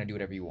until you can kind of do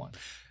whatever you want.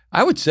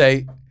 I would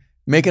say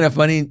make enough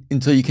money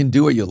until you can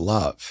do what you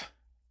love.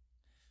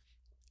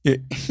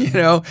 You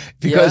know,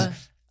 because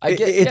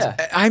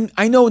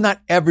I know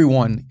not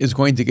everyone is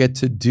going to get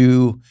to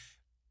do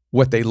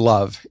what they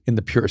love in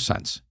the pure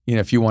sense. You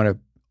know, if you want to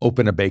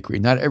open a bakery,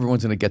 not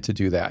everyone's going to get to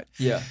do that.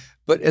 Yeah.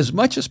 But as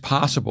much as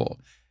possible,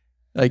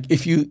 like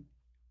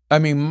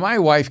my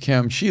wife,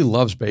 Kim, she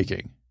loves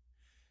baking.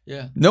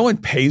 Yeah. No one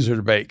pays her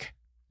to bake.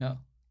 No.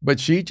 But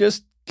she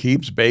just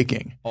keeps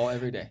baking.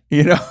 Every day.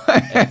 You know,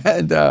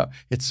 and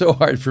it's so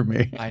hard for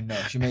me. I know.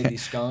 She made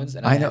these scones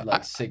and I had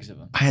like 6 of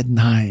them. I had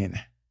 9.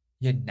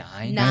 You had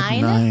 9? 9? I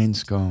had 9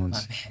 scones.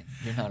 Oh, man,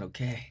 you're not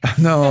okay.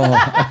 No,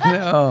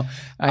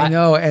 I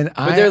know. And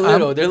but they're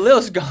little. They're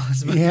little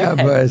scones. But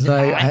but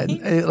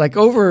it's like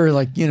over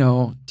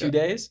 2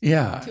 days?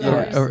 Yeah. 2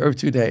 hours. Or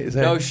 2 days.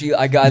 No,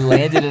 I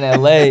landed in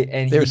LA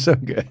and they were so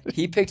good.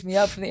 He picked me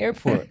up from the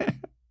airport.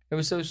 It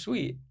was so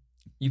sweet.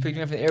 You picked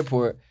me up from the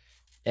airport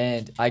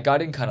and I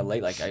got in kind of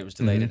late, like I was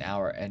delayed an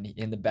hour, and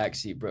in the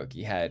backseat, Brooke,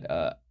 he had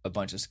a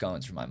bunch of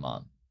scones for my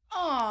mom.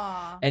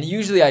 Aww. And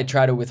usually I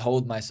try to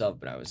withhold myself,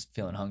 but I was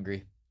feeling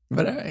hungry.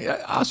 But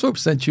I also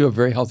sent you a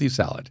very healthy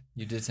salad.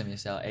 You did send me a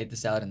salad. I ate the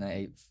salad and then I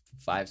ate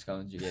 5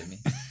 scones you gave me.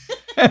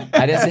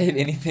 I didn't save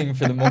anything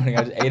for the morning.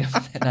 I just ate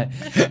them that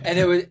night. And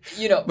it was,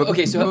 you know,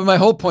 okay. So but my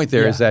whole point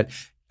there is that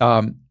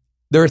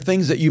there are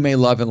things that you may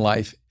love in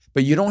life,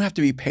 but you don't have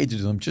to be paid to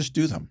do them. Just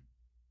do them.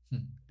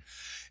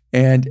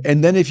 And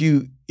then if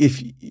you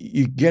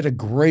get a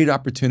great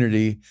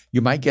opportunity, you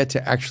might get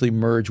to actually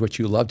merge what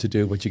you love to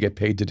do, what you get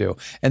paid to do.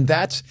 And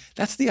that's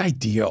the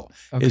ideal,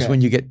 is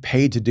when you get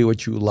paid to do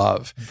what you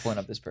love. I'm pulling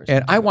up this person.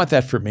 And I want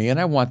that for me,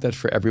 and I want that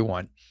for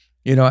everyone.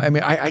 You know, I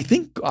mean, I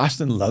think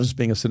Austin loves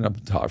being a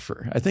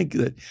cinematographer. I think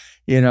that,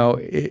 you know,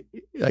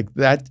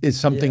 that is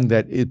something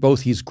that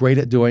both he's great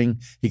at doing,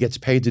 he gets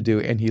paid to do,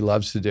 and he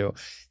loves to do.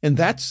 And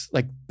that's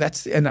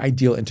an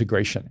ideal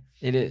integration.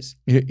 It is.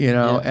 You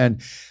know,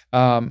 and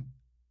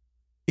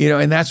you know,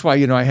 and that's why,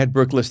 you know, I had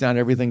Brooke list down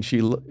everything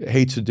she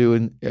hates to do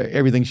and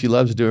everything she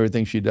loves to do,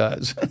 everything she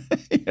does.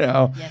 You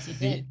know. Yes, you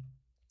did.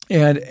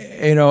 And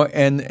you know,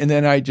 and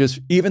then I just,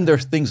 even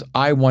there's things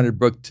I wanted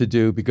Brooke to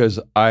do because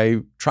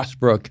I trust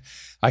Brooke,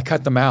 I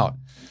cut them out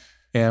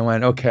and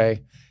went,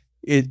 okay,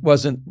 it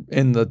wasn't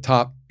in the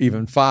top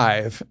even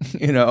 5,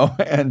 you know,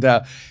 and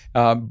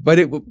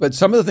but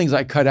some of the things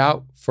I cut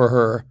out for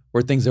her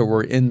were things that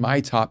were in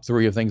my top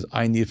 3 of things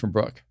I need from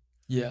Brooke.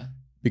 Yeah.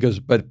 Because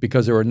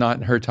they were not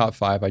in her top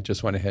 5, I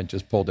just went ahead and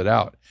just pulled it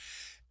out.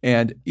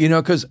 And you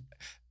know, because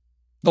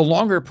the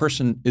longer a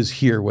person is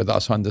here with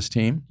us on this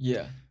team,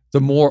 the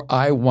more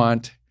I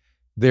want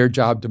their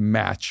job to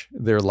match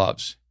their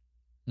loves.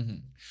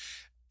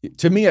 Mm-hmm.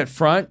 To me, at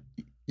front,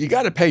 you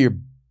got to pay your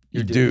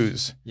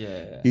dues.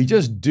 Yeah. You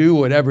just do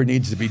whatever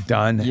needs to be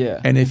done.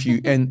 Yeah. And if you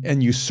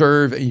and you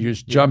serve and you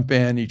just jump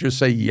in, you just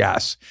say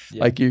yes.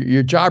 Yeah. Like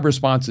your job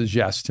response is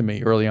yes to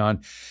me early on.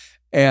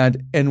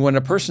 And when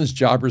a person's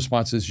job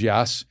response is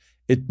yes,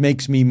 it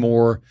makes me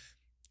more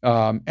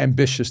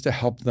ambitious to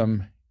help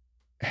them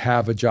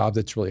have a job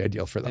that's really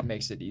ideal for them. It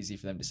makes it easy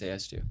for them to say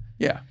yes to.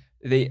 Yeah.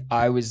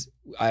 I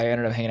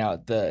ended up hanging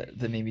out with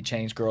the Mimi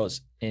Chang's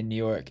girls in New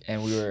York,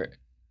 and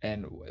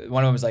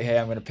one of them was like, "Hey,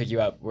 I'm gonna pick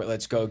you up.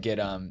 Let's go get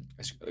I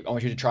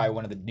want you to try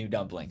one of the new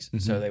dumplings." Mm-hmm.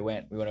 So we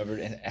went over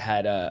and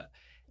had a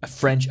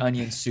French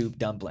onion soup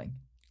dumpling.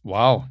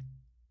 Wow.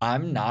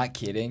 I'm not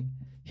kidding.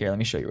 Here, let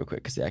me show you real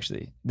quick, because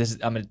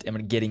I'm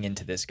getting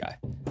into this guy.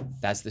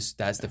 That's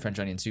the French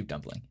onion soup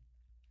dumpling.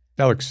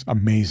 That looks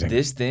amazing.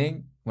 This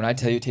thing, when I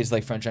tell you it tastes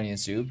like French onion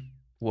soup,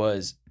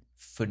 was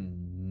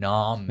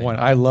phenomenal.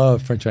 I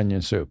love French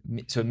onion soup.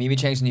 So Mimi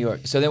Chang's New York.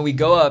 So then we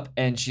go up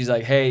and she's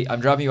like, hey, I'm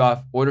dropping you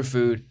off, order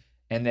food,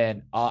 and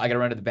then I got to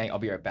run to the bank. I'll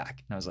be right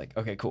back. And I was like,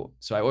 okay, cool.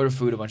 So I ordered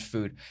food, a bunch of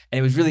food. And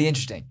it was really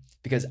interesting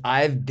because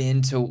I've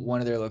been to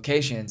one of their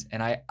locations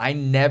and I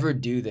never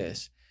do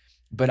this,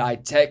 but I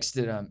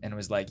texted them and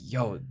was like,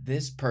 yo,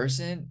 this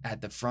person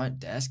at the front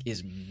desk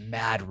is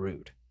mad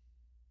rude.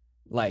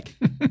 Like,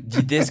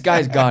 this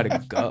guy's got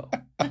to go.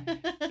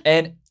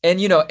 And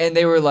you know, and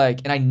they were like,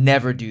 and I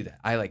never do that.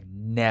 I like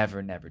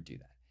never do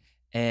that.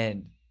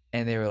 And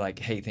they were like,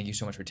 hey, thank you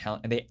so much for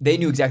telling. And they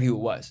knew exactly who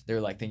it was. They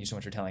were like, thank you so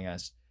much for telling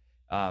us.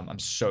 I'm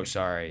so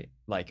sorry.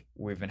 Like,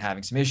 we've been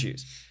having some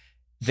issues.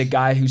 The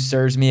guy who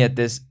serves me at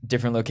this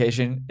different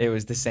location, it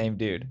was the same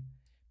dude.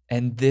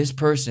 And this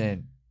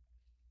person,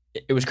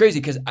 it was crazy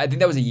because I think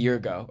that was a year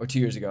ago or 2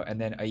 years ago. And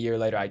then a year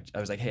later, I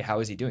was like, hey, how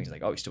is he doing? He's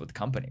like, oh, he's still with the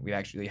company. We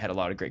actually had a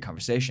lot of great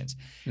conversations.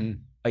 2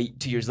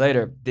 years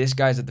later, this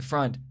guy's at the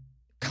front,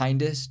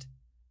 kindest.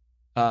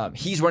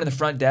 He's running the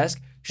front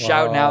desk,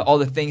 shouting out all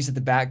the things at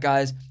the back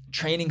guys,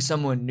 training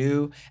someone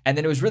new. And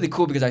then it was really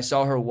cool because I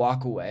saw her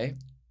walk away.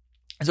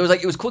 And so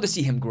it was cool to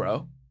see him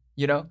grow,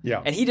 you know?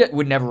 Yeah. And he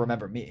would never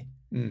remember me.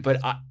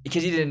 But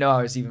because he didn't know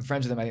I was even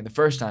friends with him, I think, the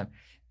first time.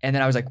 And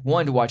then I was like,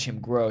 one, to watch him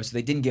grow. So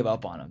they didn't give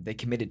up on him. They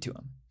committed to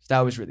him. So that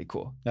was really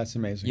cool. That's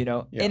amazing. You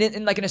know? Yeah.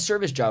 And like in a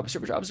service jobs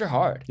are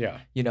hard. Yeah.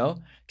 You know?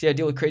 Because I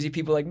deal with crazy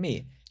people like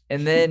me.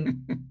 And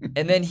then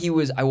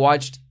I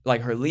watched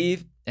like her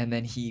leave. And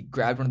then he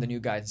grabbed one of the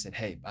new guys and said,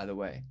 hey, by the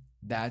way,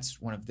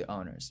 that's one of the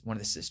owners, one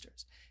of the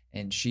sisters.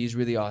 And she's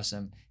really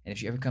awesome. And if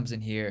she ever comes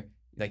in here,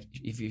 like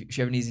if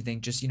she ever needs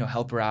anything, just, you know,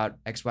 help her out,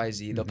 X, Y,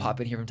 Z. They'll pop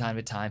in here from time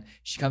to time.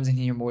 She comes in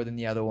here more than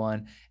the other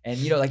one. And,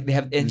 you know, like they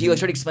have, and he like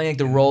started explaining like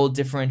the role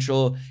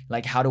differential,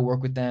 like how to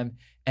work with them.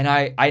 And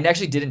I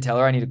actually didn't tell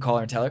her. I need to call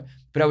her and tell her.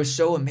 But I was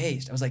so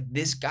amazed. I was like,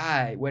 this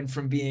guy went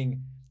from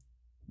being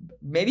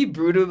maybe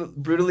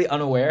brutally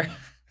unaware,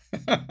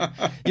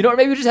 you know, or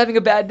maybe just having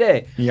a bad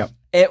day. Yeah.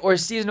 Or a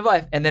season of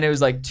life. And then it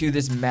was like to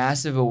this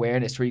massive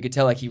awareness where you could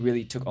tell like he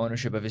really took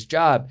ownership of his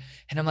job.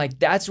 And I'm like,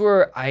 that's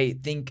where I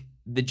think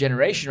the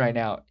generation right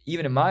now,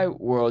 even in my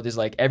world, is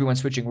like everyone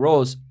switching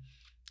roles.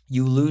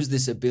 You lose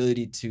this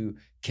ability to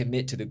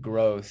commit to the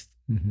growth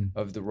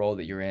of the role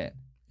that you're in.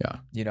 Yeah.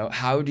 You know,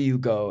 how do you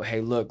go,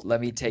 hey, look,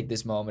 let me take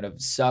this moment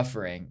of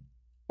suffering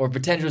or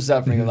potential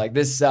suffering of like,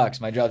 this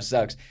sucks, my job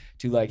sucks,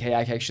 to like, hey,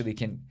 I actually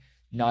can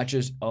not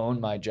just own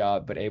my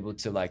job, but able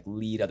to like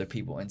lead other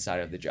people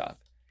inside of the job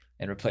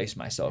and replace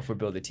myself or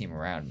build a team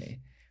around me.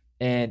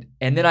 And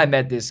then I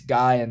met this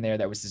guy in there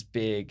that was this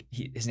big,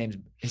 his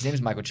name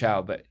is Michael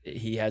Chow, but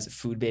he has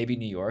Food Baby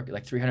New York,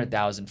 like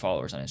 300,000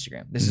 followers on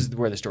Instagram. This is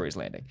where the story is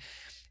landing.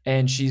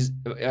 And she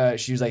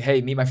was like,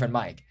 hey, meet my friend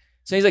Mike.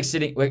 So he's like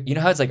sitting, like, you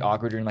know how it's like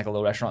awkward during like a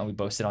little restaurant and we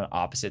both sit on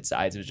opposite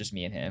sides. It was just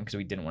me and him because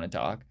we didn't want to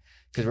talk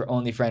because our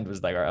only friend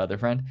was like our other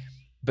friend.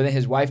 But then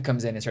his wife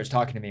comes in and starts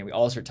talking to me and we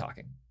all start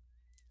talking.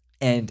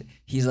 And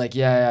he's like,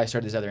 yeah, I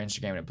started this other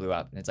Instagram and it blew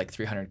up. And it's like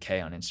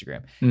 300K on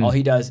Instagram. All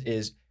he does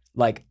is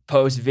like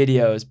post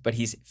videos, but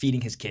he's feeding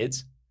his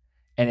kids.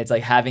 And it's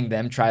like having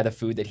them try the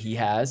food that he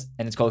has.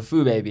 And it's called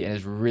Food Baby. And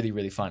it's really,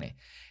 really funny.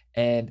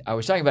 And I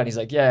was talking about it. And he's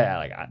like, yeah,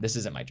 like this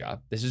isn't my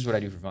job. This is what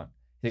I do for fun.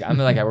 He's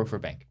like, I work for a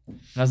bank. And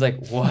I was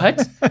like,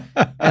 what?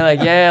 And like,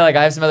 yeah, like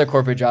I have some other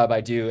corporate job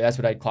I do. That's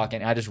what I clock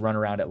in. And I just run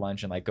around at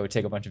lunch and like go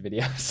take a bunch of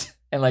videos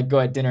and like go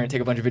at dinner and take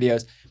a bunch of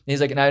videos. And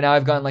he's like, now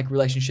I've gotten like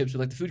relationships with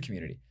like the food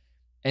community.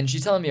 And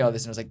she's telling me all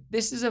this. And I was like,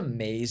 this is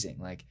amazing.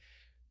 Like,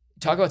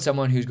 talk about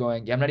someone who's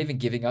going, yeah, I'm not even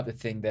giving up the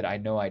thing that I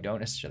know I don't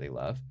necessarily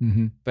love,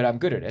 but I'm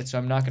good at it. So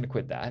I'm not going to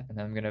quit that. And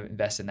then I'm going to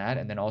invest in that.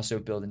 And then also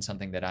build in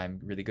something that I'm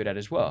really good at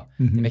as well.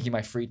 And making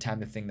my free time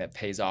the thing that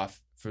pays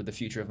off for the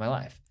future of my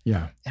life.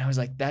 Yeah. And I was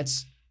like,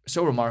 that's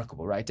so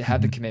remarkable, right? To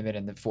have the commitment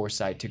and the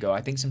foresight to go,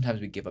 I think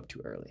sometimes we give up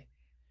too early,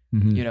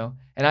 you know?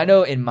 And I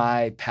know in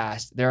my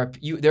past, there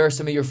are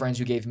some of your friends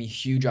who gave me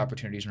huge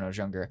opportunities when I was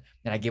younger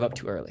and I gave up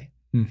too early,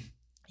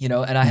 you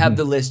know? And I have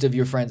the list of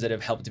your friends that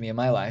have helped me in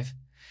my life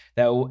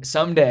that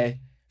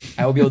someday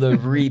I will be able to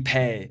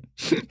repay,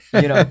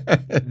 you know,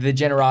 the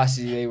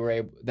generosity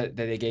that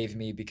they gave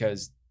me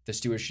because the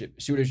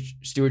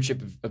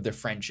stewardship of their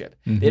friendship.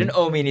 They didn't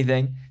owe me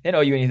anything. They didn't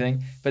owe you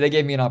anything, but they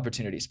gave me an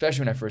opportunity,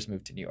 especially when I first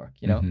moved to New York,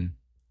 you know?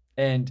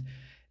 And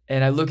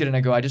I look at it and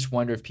I go, I just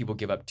wonder if people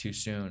give up too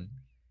soon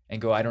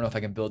and go, I don't know if I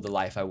can build the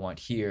life I want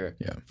here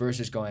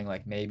versus going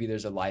like, maybe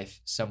there's a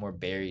life somewhere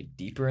buried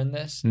deeper in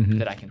this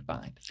that I can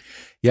find.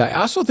 Yeah.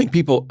 I also think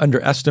people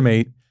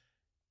underestimate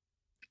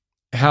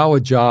how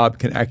a job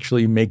can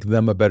actually make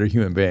them a better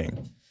human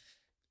being.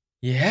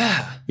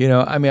 Yeah. You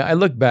know, I mean, I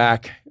look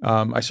back,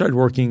 I started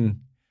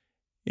working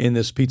in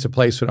this pizza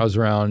place when I was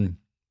around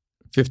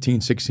 15,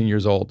 16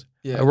 years old.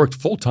 Yeah. I worked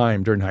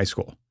full-time during high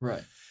school.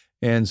 Right.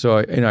 And so,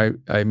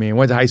 I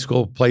went to high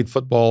school, played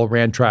football,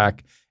 ran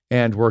track,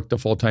 and worked a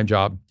full-time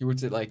job. You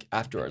worked at like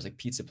after hours, like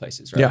pizza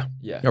places, right?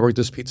 Yeah. I worked at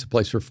this pizza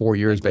place for 4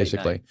 years, like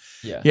basically.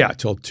 Yeah,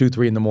 till 2,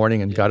 3 in the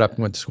morning, and got up and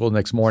went to school the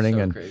next morning,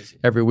 so and crazy.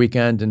 every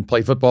weekend, and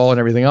played football and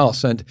everything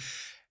else. And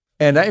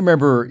I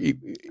remember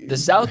the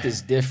South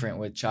is different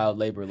with child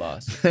labor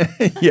laws.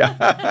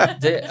 Yeah.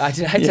 Did I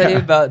tell you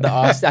about the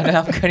Austin? I know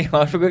I'm cutting you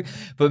off real quick,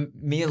 but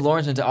me and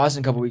Lawrence went to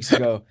Austin a couple weeks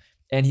ago,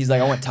 and he's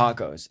like, I want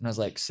tacos. And I was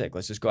like, sick,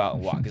 let's just go out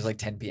and walk. It's like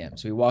 10 p.m.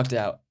 So we walked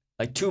out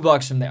like 2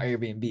 blocks from the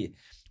Airbnb.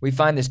 We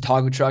find this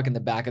taco truck in the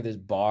back of this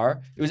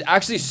bar. It was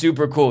actually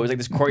super cool. It was like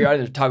this courtyard,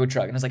 there's a taco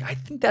truck. And I was like, I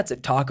think that's a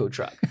taco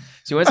truck.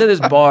 So we went to this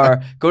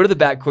bar, go to the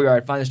back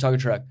courtyard, find this taco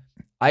truck.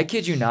 I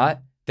kid you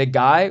not, the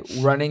guy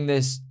running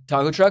this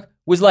taco truck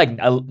was like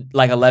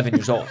 11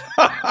 years old.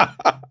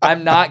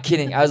 I'm not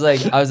kidding. I was like,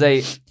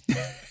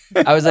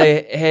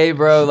 hey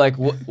bro, like,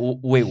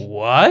 wait,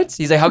 what?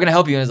 He's like, how can I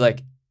help you? And I was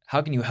like,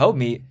 how can you help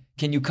me?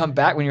 Can you come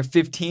back when you're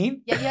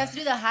 15? Yeah, you have to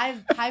do the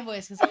high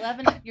voice because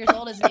 11 years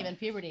old isn't even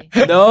puberty.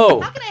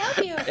 No. How can I help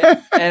you?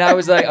 And I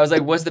was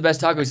like, what's the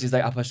best tacos? He's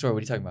like, Al Pastor, what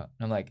are you talking about?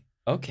 And I'm like,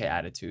 okay,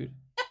 attitude.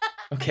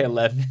 Okay,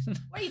 11.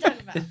 What are you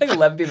talking about? It's like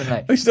 11 p.m. at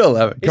night. We're still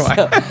 11. Come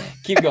on.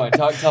 Keep going.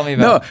 Tell me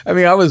about it. No, I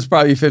mean, I was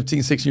probably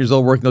 15, 16 years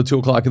old, working till 2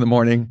 o'clock in the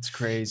morning. It's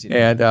crazy.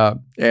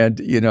 And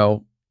you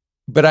know,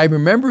 but I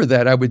remember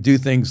that I would do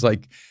things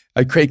like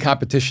I'd create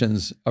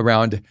competitions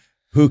around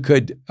who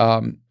could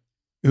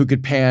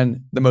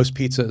pan the most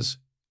pizzas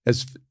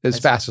as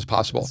fast as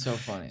possible. That's so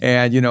funny.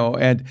 And you know,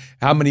 and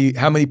how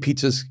many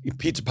pizza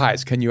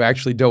pies can you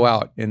actually dough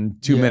out in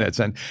 2 minutes?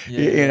 And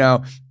you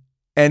know,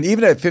 and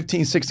even at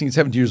 15, 16,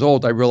 17 years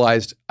old, I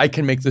realized I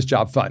can make this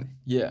job fun.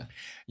 Yeah.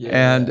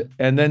 And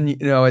then, you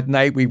know, at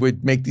night we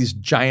would make these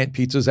giant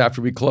pizzas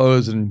after we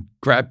closed and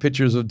grab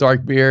pitchers of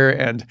dark beer,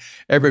 and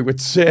everybody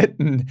would sit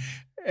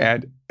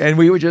and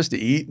we would just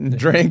eat and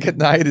drink at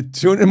night at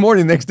 2 in the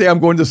morning. Next day I'm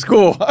going to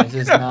school.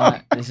 This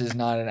is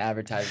not an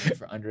advertisement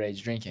for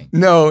underage drinking.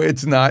 No,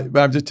 it's not.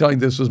 But I'm just telling you,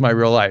 this was my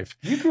real life.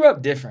 You grew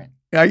up different.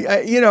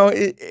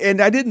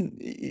 And I didn't,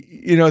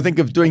 think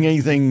of doing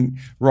anything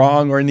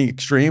wrong or any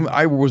extreme.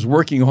 I was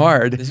working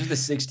hard. This was the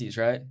 60s,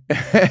 right?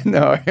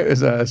 No, it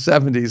was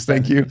 70s.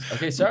 Thank you.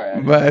 Okay,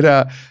 sorry.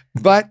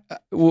 But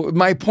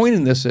my point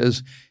in this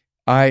is,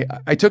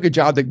 I took a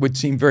job that would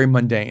seem very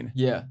mundane.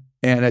 Yeah.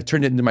 And I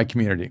turned it into my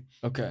community.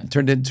 Okay. I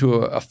turned it into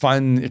a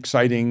fun,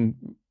 exciting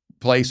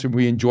place where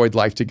we enjoyed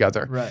life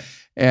together. Right.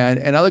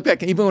 And I look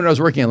back, even when I was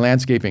working in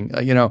landscaping,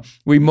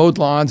 we mowed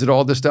lawns and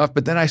all this stuff.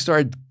 But then I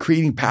started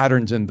creating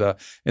patterns in the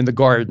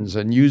gardens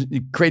and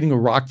creating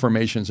rock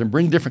formations and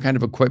bringing different kind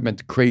of equipment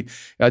to create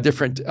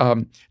different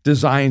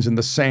designs in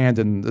the sand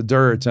and the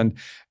dirt. And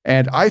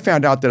I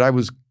found out that I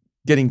was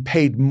getting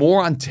paid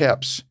more on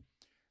tips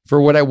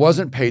for what I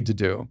wasn't paid to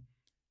do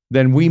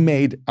than we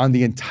made on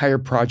the entire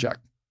project,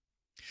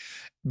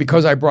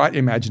 because I brought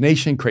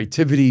imagination,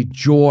 creativity,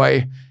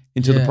 joy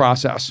into the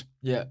process.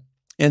 Yeah.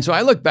 And so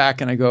I look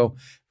back and I go,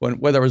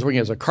 whether I was working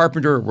as a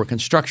carpenter or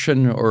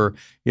construction or,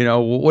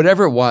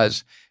 whatever it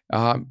was,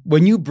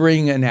 when you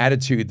bring an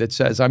attitude that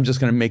says, I'm just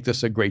going to make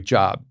this a great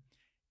job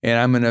and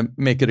I'm going to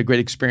make it a great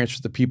experience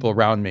for the people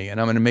around me and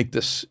I'm going to make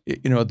this,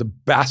 the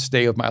best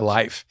day of my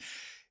life,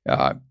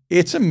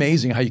 it's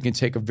amazing how you can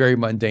take a very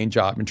mundane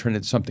job and turn it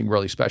into something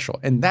really special.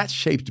 And that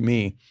shaped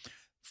me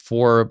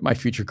for my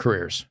future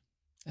careers.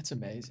 That's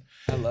amazing.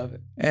 I love it.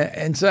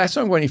 And so that's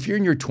what I'm going, if you're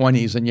in your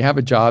 20s and you have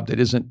a job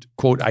that isn't,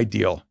 quote,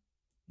 ideal,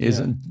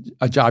 isn't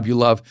a job you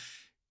love,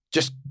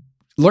 just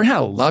learn how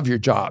to love your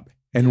job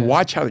and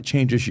watch how it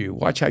changes you.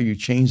 Watch how you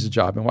change the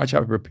job and watch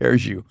how it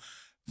prepares you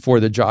for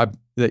the job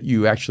that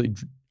you actually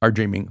are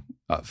dreaming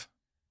of.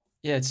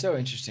 Yeah, it's so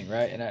interesting,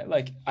 right? And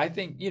I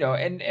think,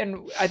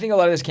 and I think a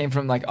lot of this came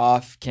from like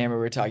off camera.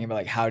 We were talking about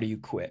like, how do you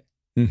quit?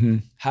 Mm-hmm.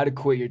 How to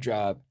quit your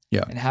job.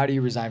 Yeah. And how do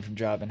you resign from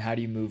job and how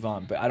do you move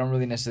on? But I don't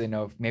really necessarily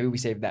know if maybe we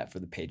save that for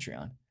the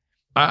Patreon.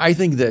 I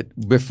think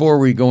that before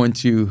we go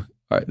into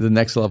the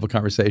next level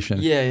conversation,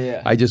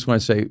 I just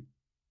want to say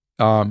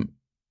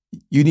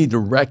you need to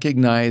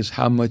recognize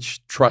how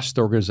much trust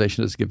the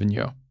organization has given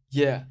you.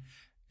 Yeah.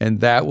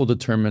 And that will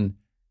determine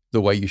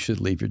the way you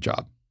should leave your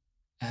job.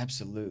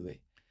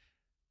 Absolutely.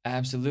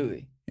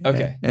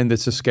 Okay. And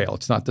it's a scale.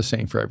 It's not the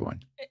same for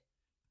everyone.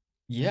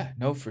 Yeah,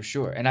 no, for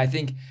sure. And I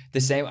think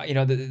the same,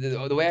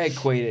 the way I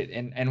equate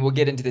it, and we'll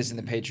get into this in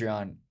the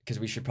Patreon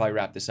because we should probably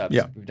wrap this up.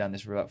 Yeah. We've done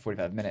this for about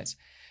 45 minutes.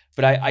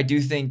 But I do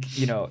think,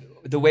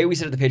 the way we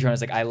set up the Patreon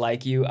is like, I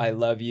like you, I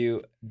love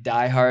you,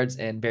 diehards,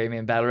 and bury me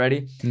in battle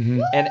ready.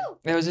 Mm-hmm. And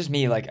it was just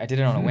me, like, I did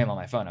it on a whim on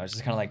my phone. I was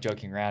just kind of like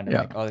joking around and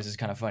like, oh, this is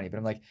kind of funny. But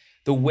I'm like,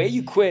 the way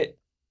you quit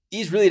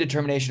is really a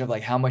determination of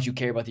like how much you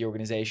care about the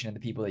organization and the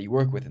people that you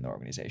work with in the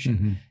organization.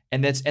 Mm-hmm.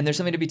 And there's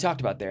something to be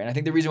talked about there. And I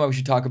think the reason why we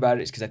should talk about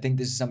it is because I think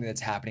this is something that's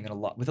happening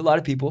with a lot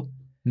of people,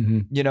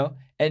 and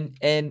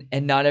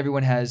not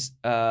everyone has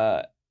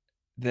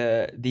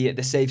the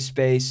safe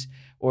space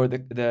or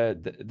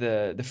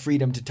the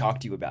freedom to talk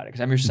to you about it.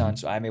 Because I'm your son,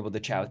 so I'm able to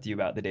chat with you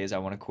about the days I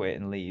want to quit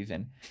and leave,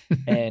 and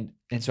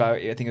so I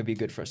think it would be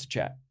good for us to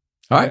chat.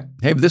 All right.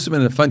 Hey, but this has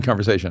been a fun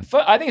conversation.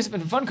 I think it's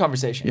been a fun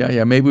conversation.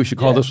 Yeah. Maybe we should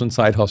call this one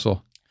Side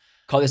Hustle.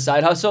 Call this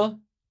Side Hustle?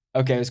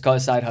 Okay, let's call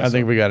it Side Hustle. I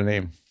think we got a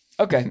name.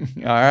 Okay.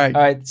 All right.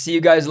 All right. See you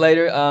guys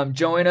later.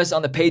 Join us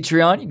on the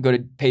Patreon. You can go to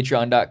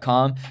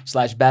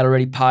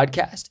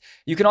patreon.com/BattleReadyPodcast.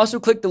 You can also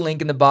click the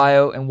link in the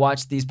bio and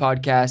watch these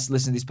podcasts,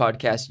 listen to these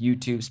podcasts,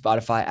 YouTube,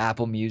 Spotify,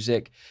 Apple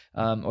Music,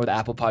 or the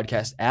Apple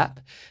Podcast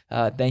app.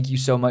 Thank you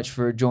so much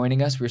for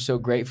joining us. We're so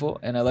grateful.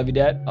 And I love you,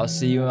 Dad. I'll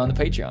see you on the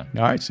Patreon.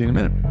 All right. See you in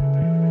a minute.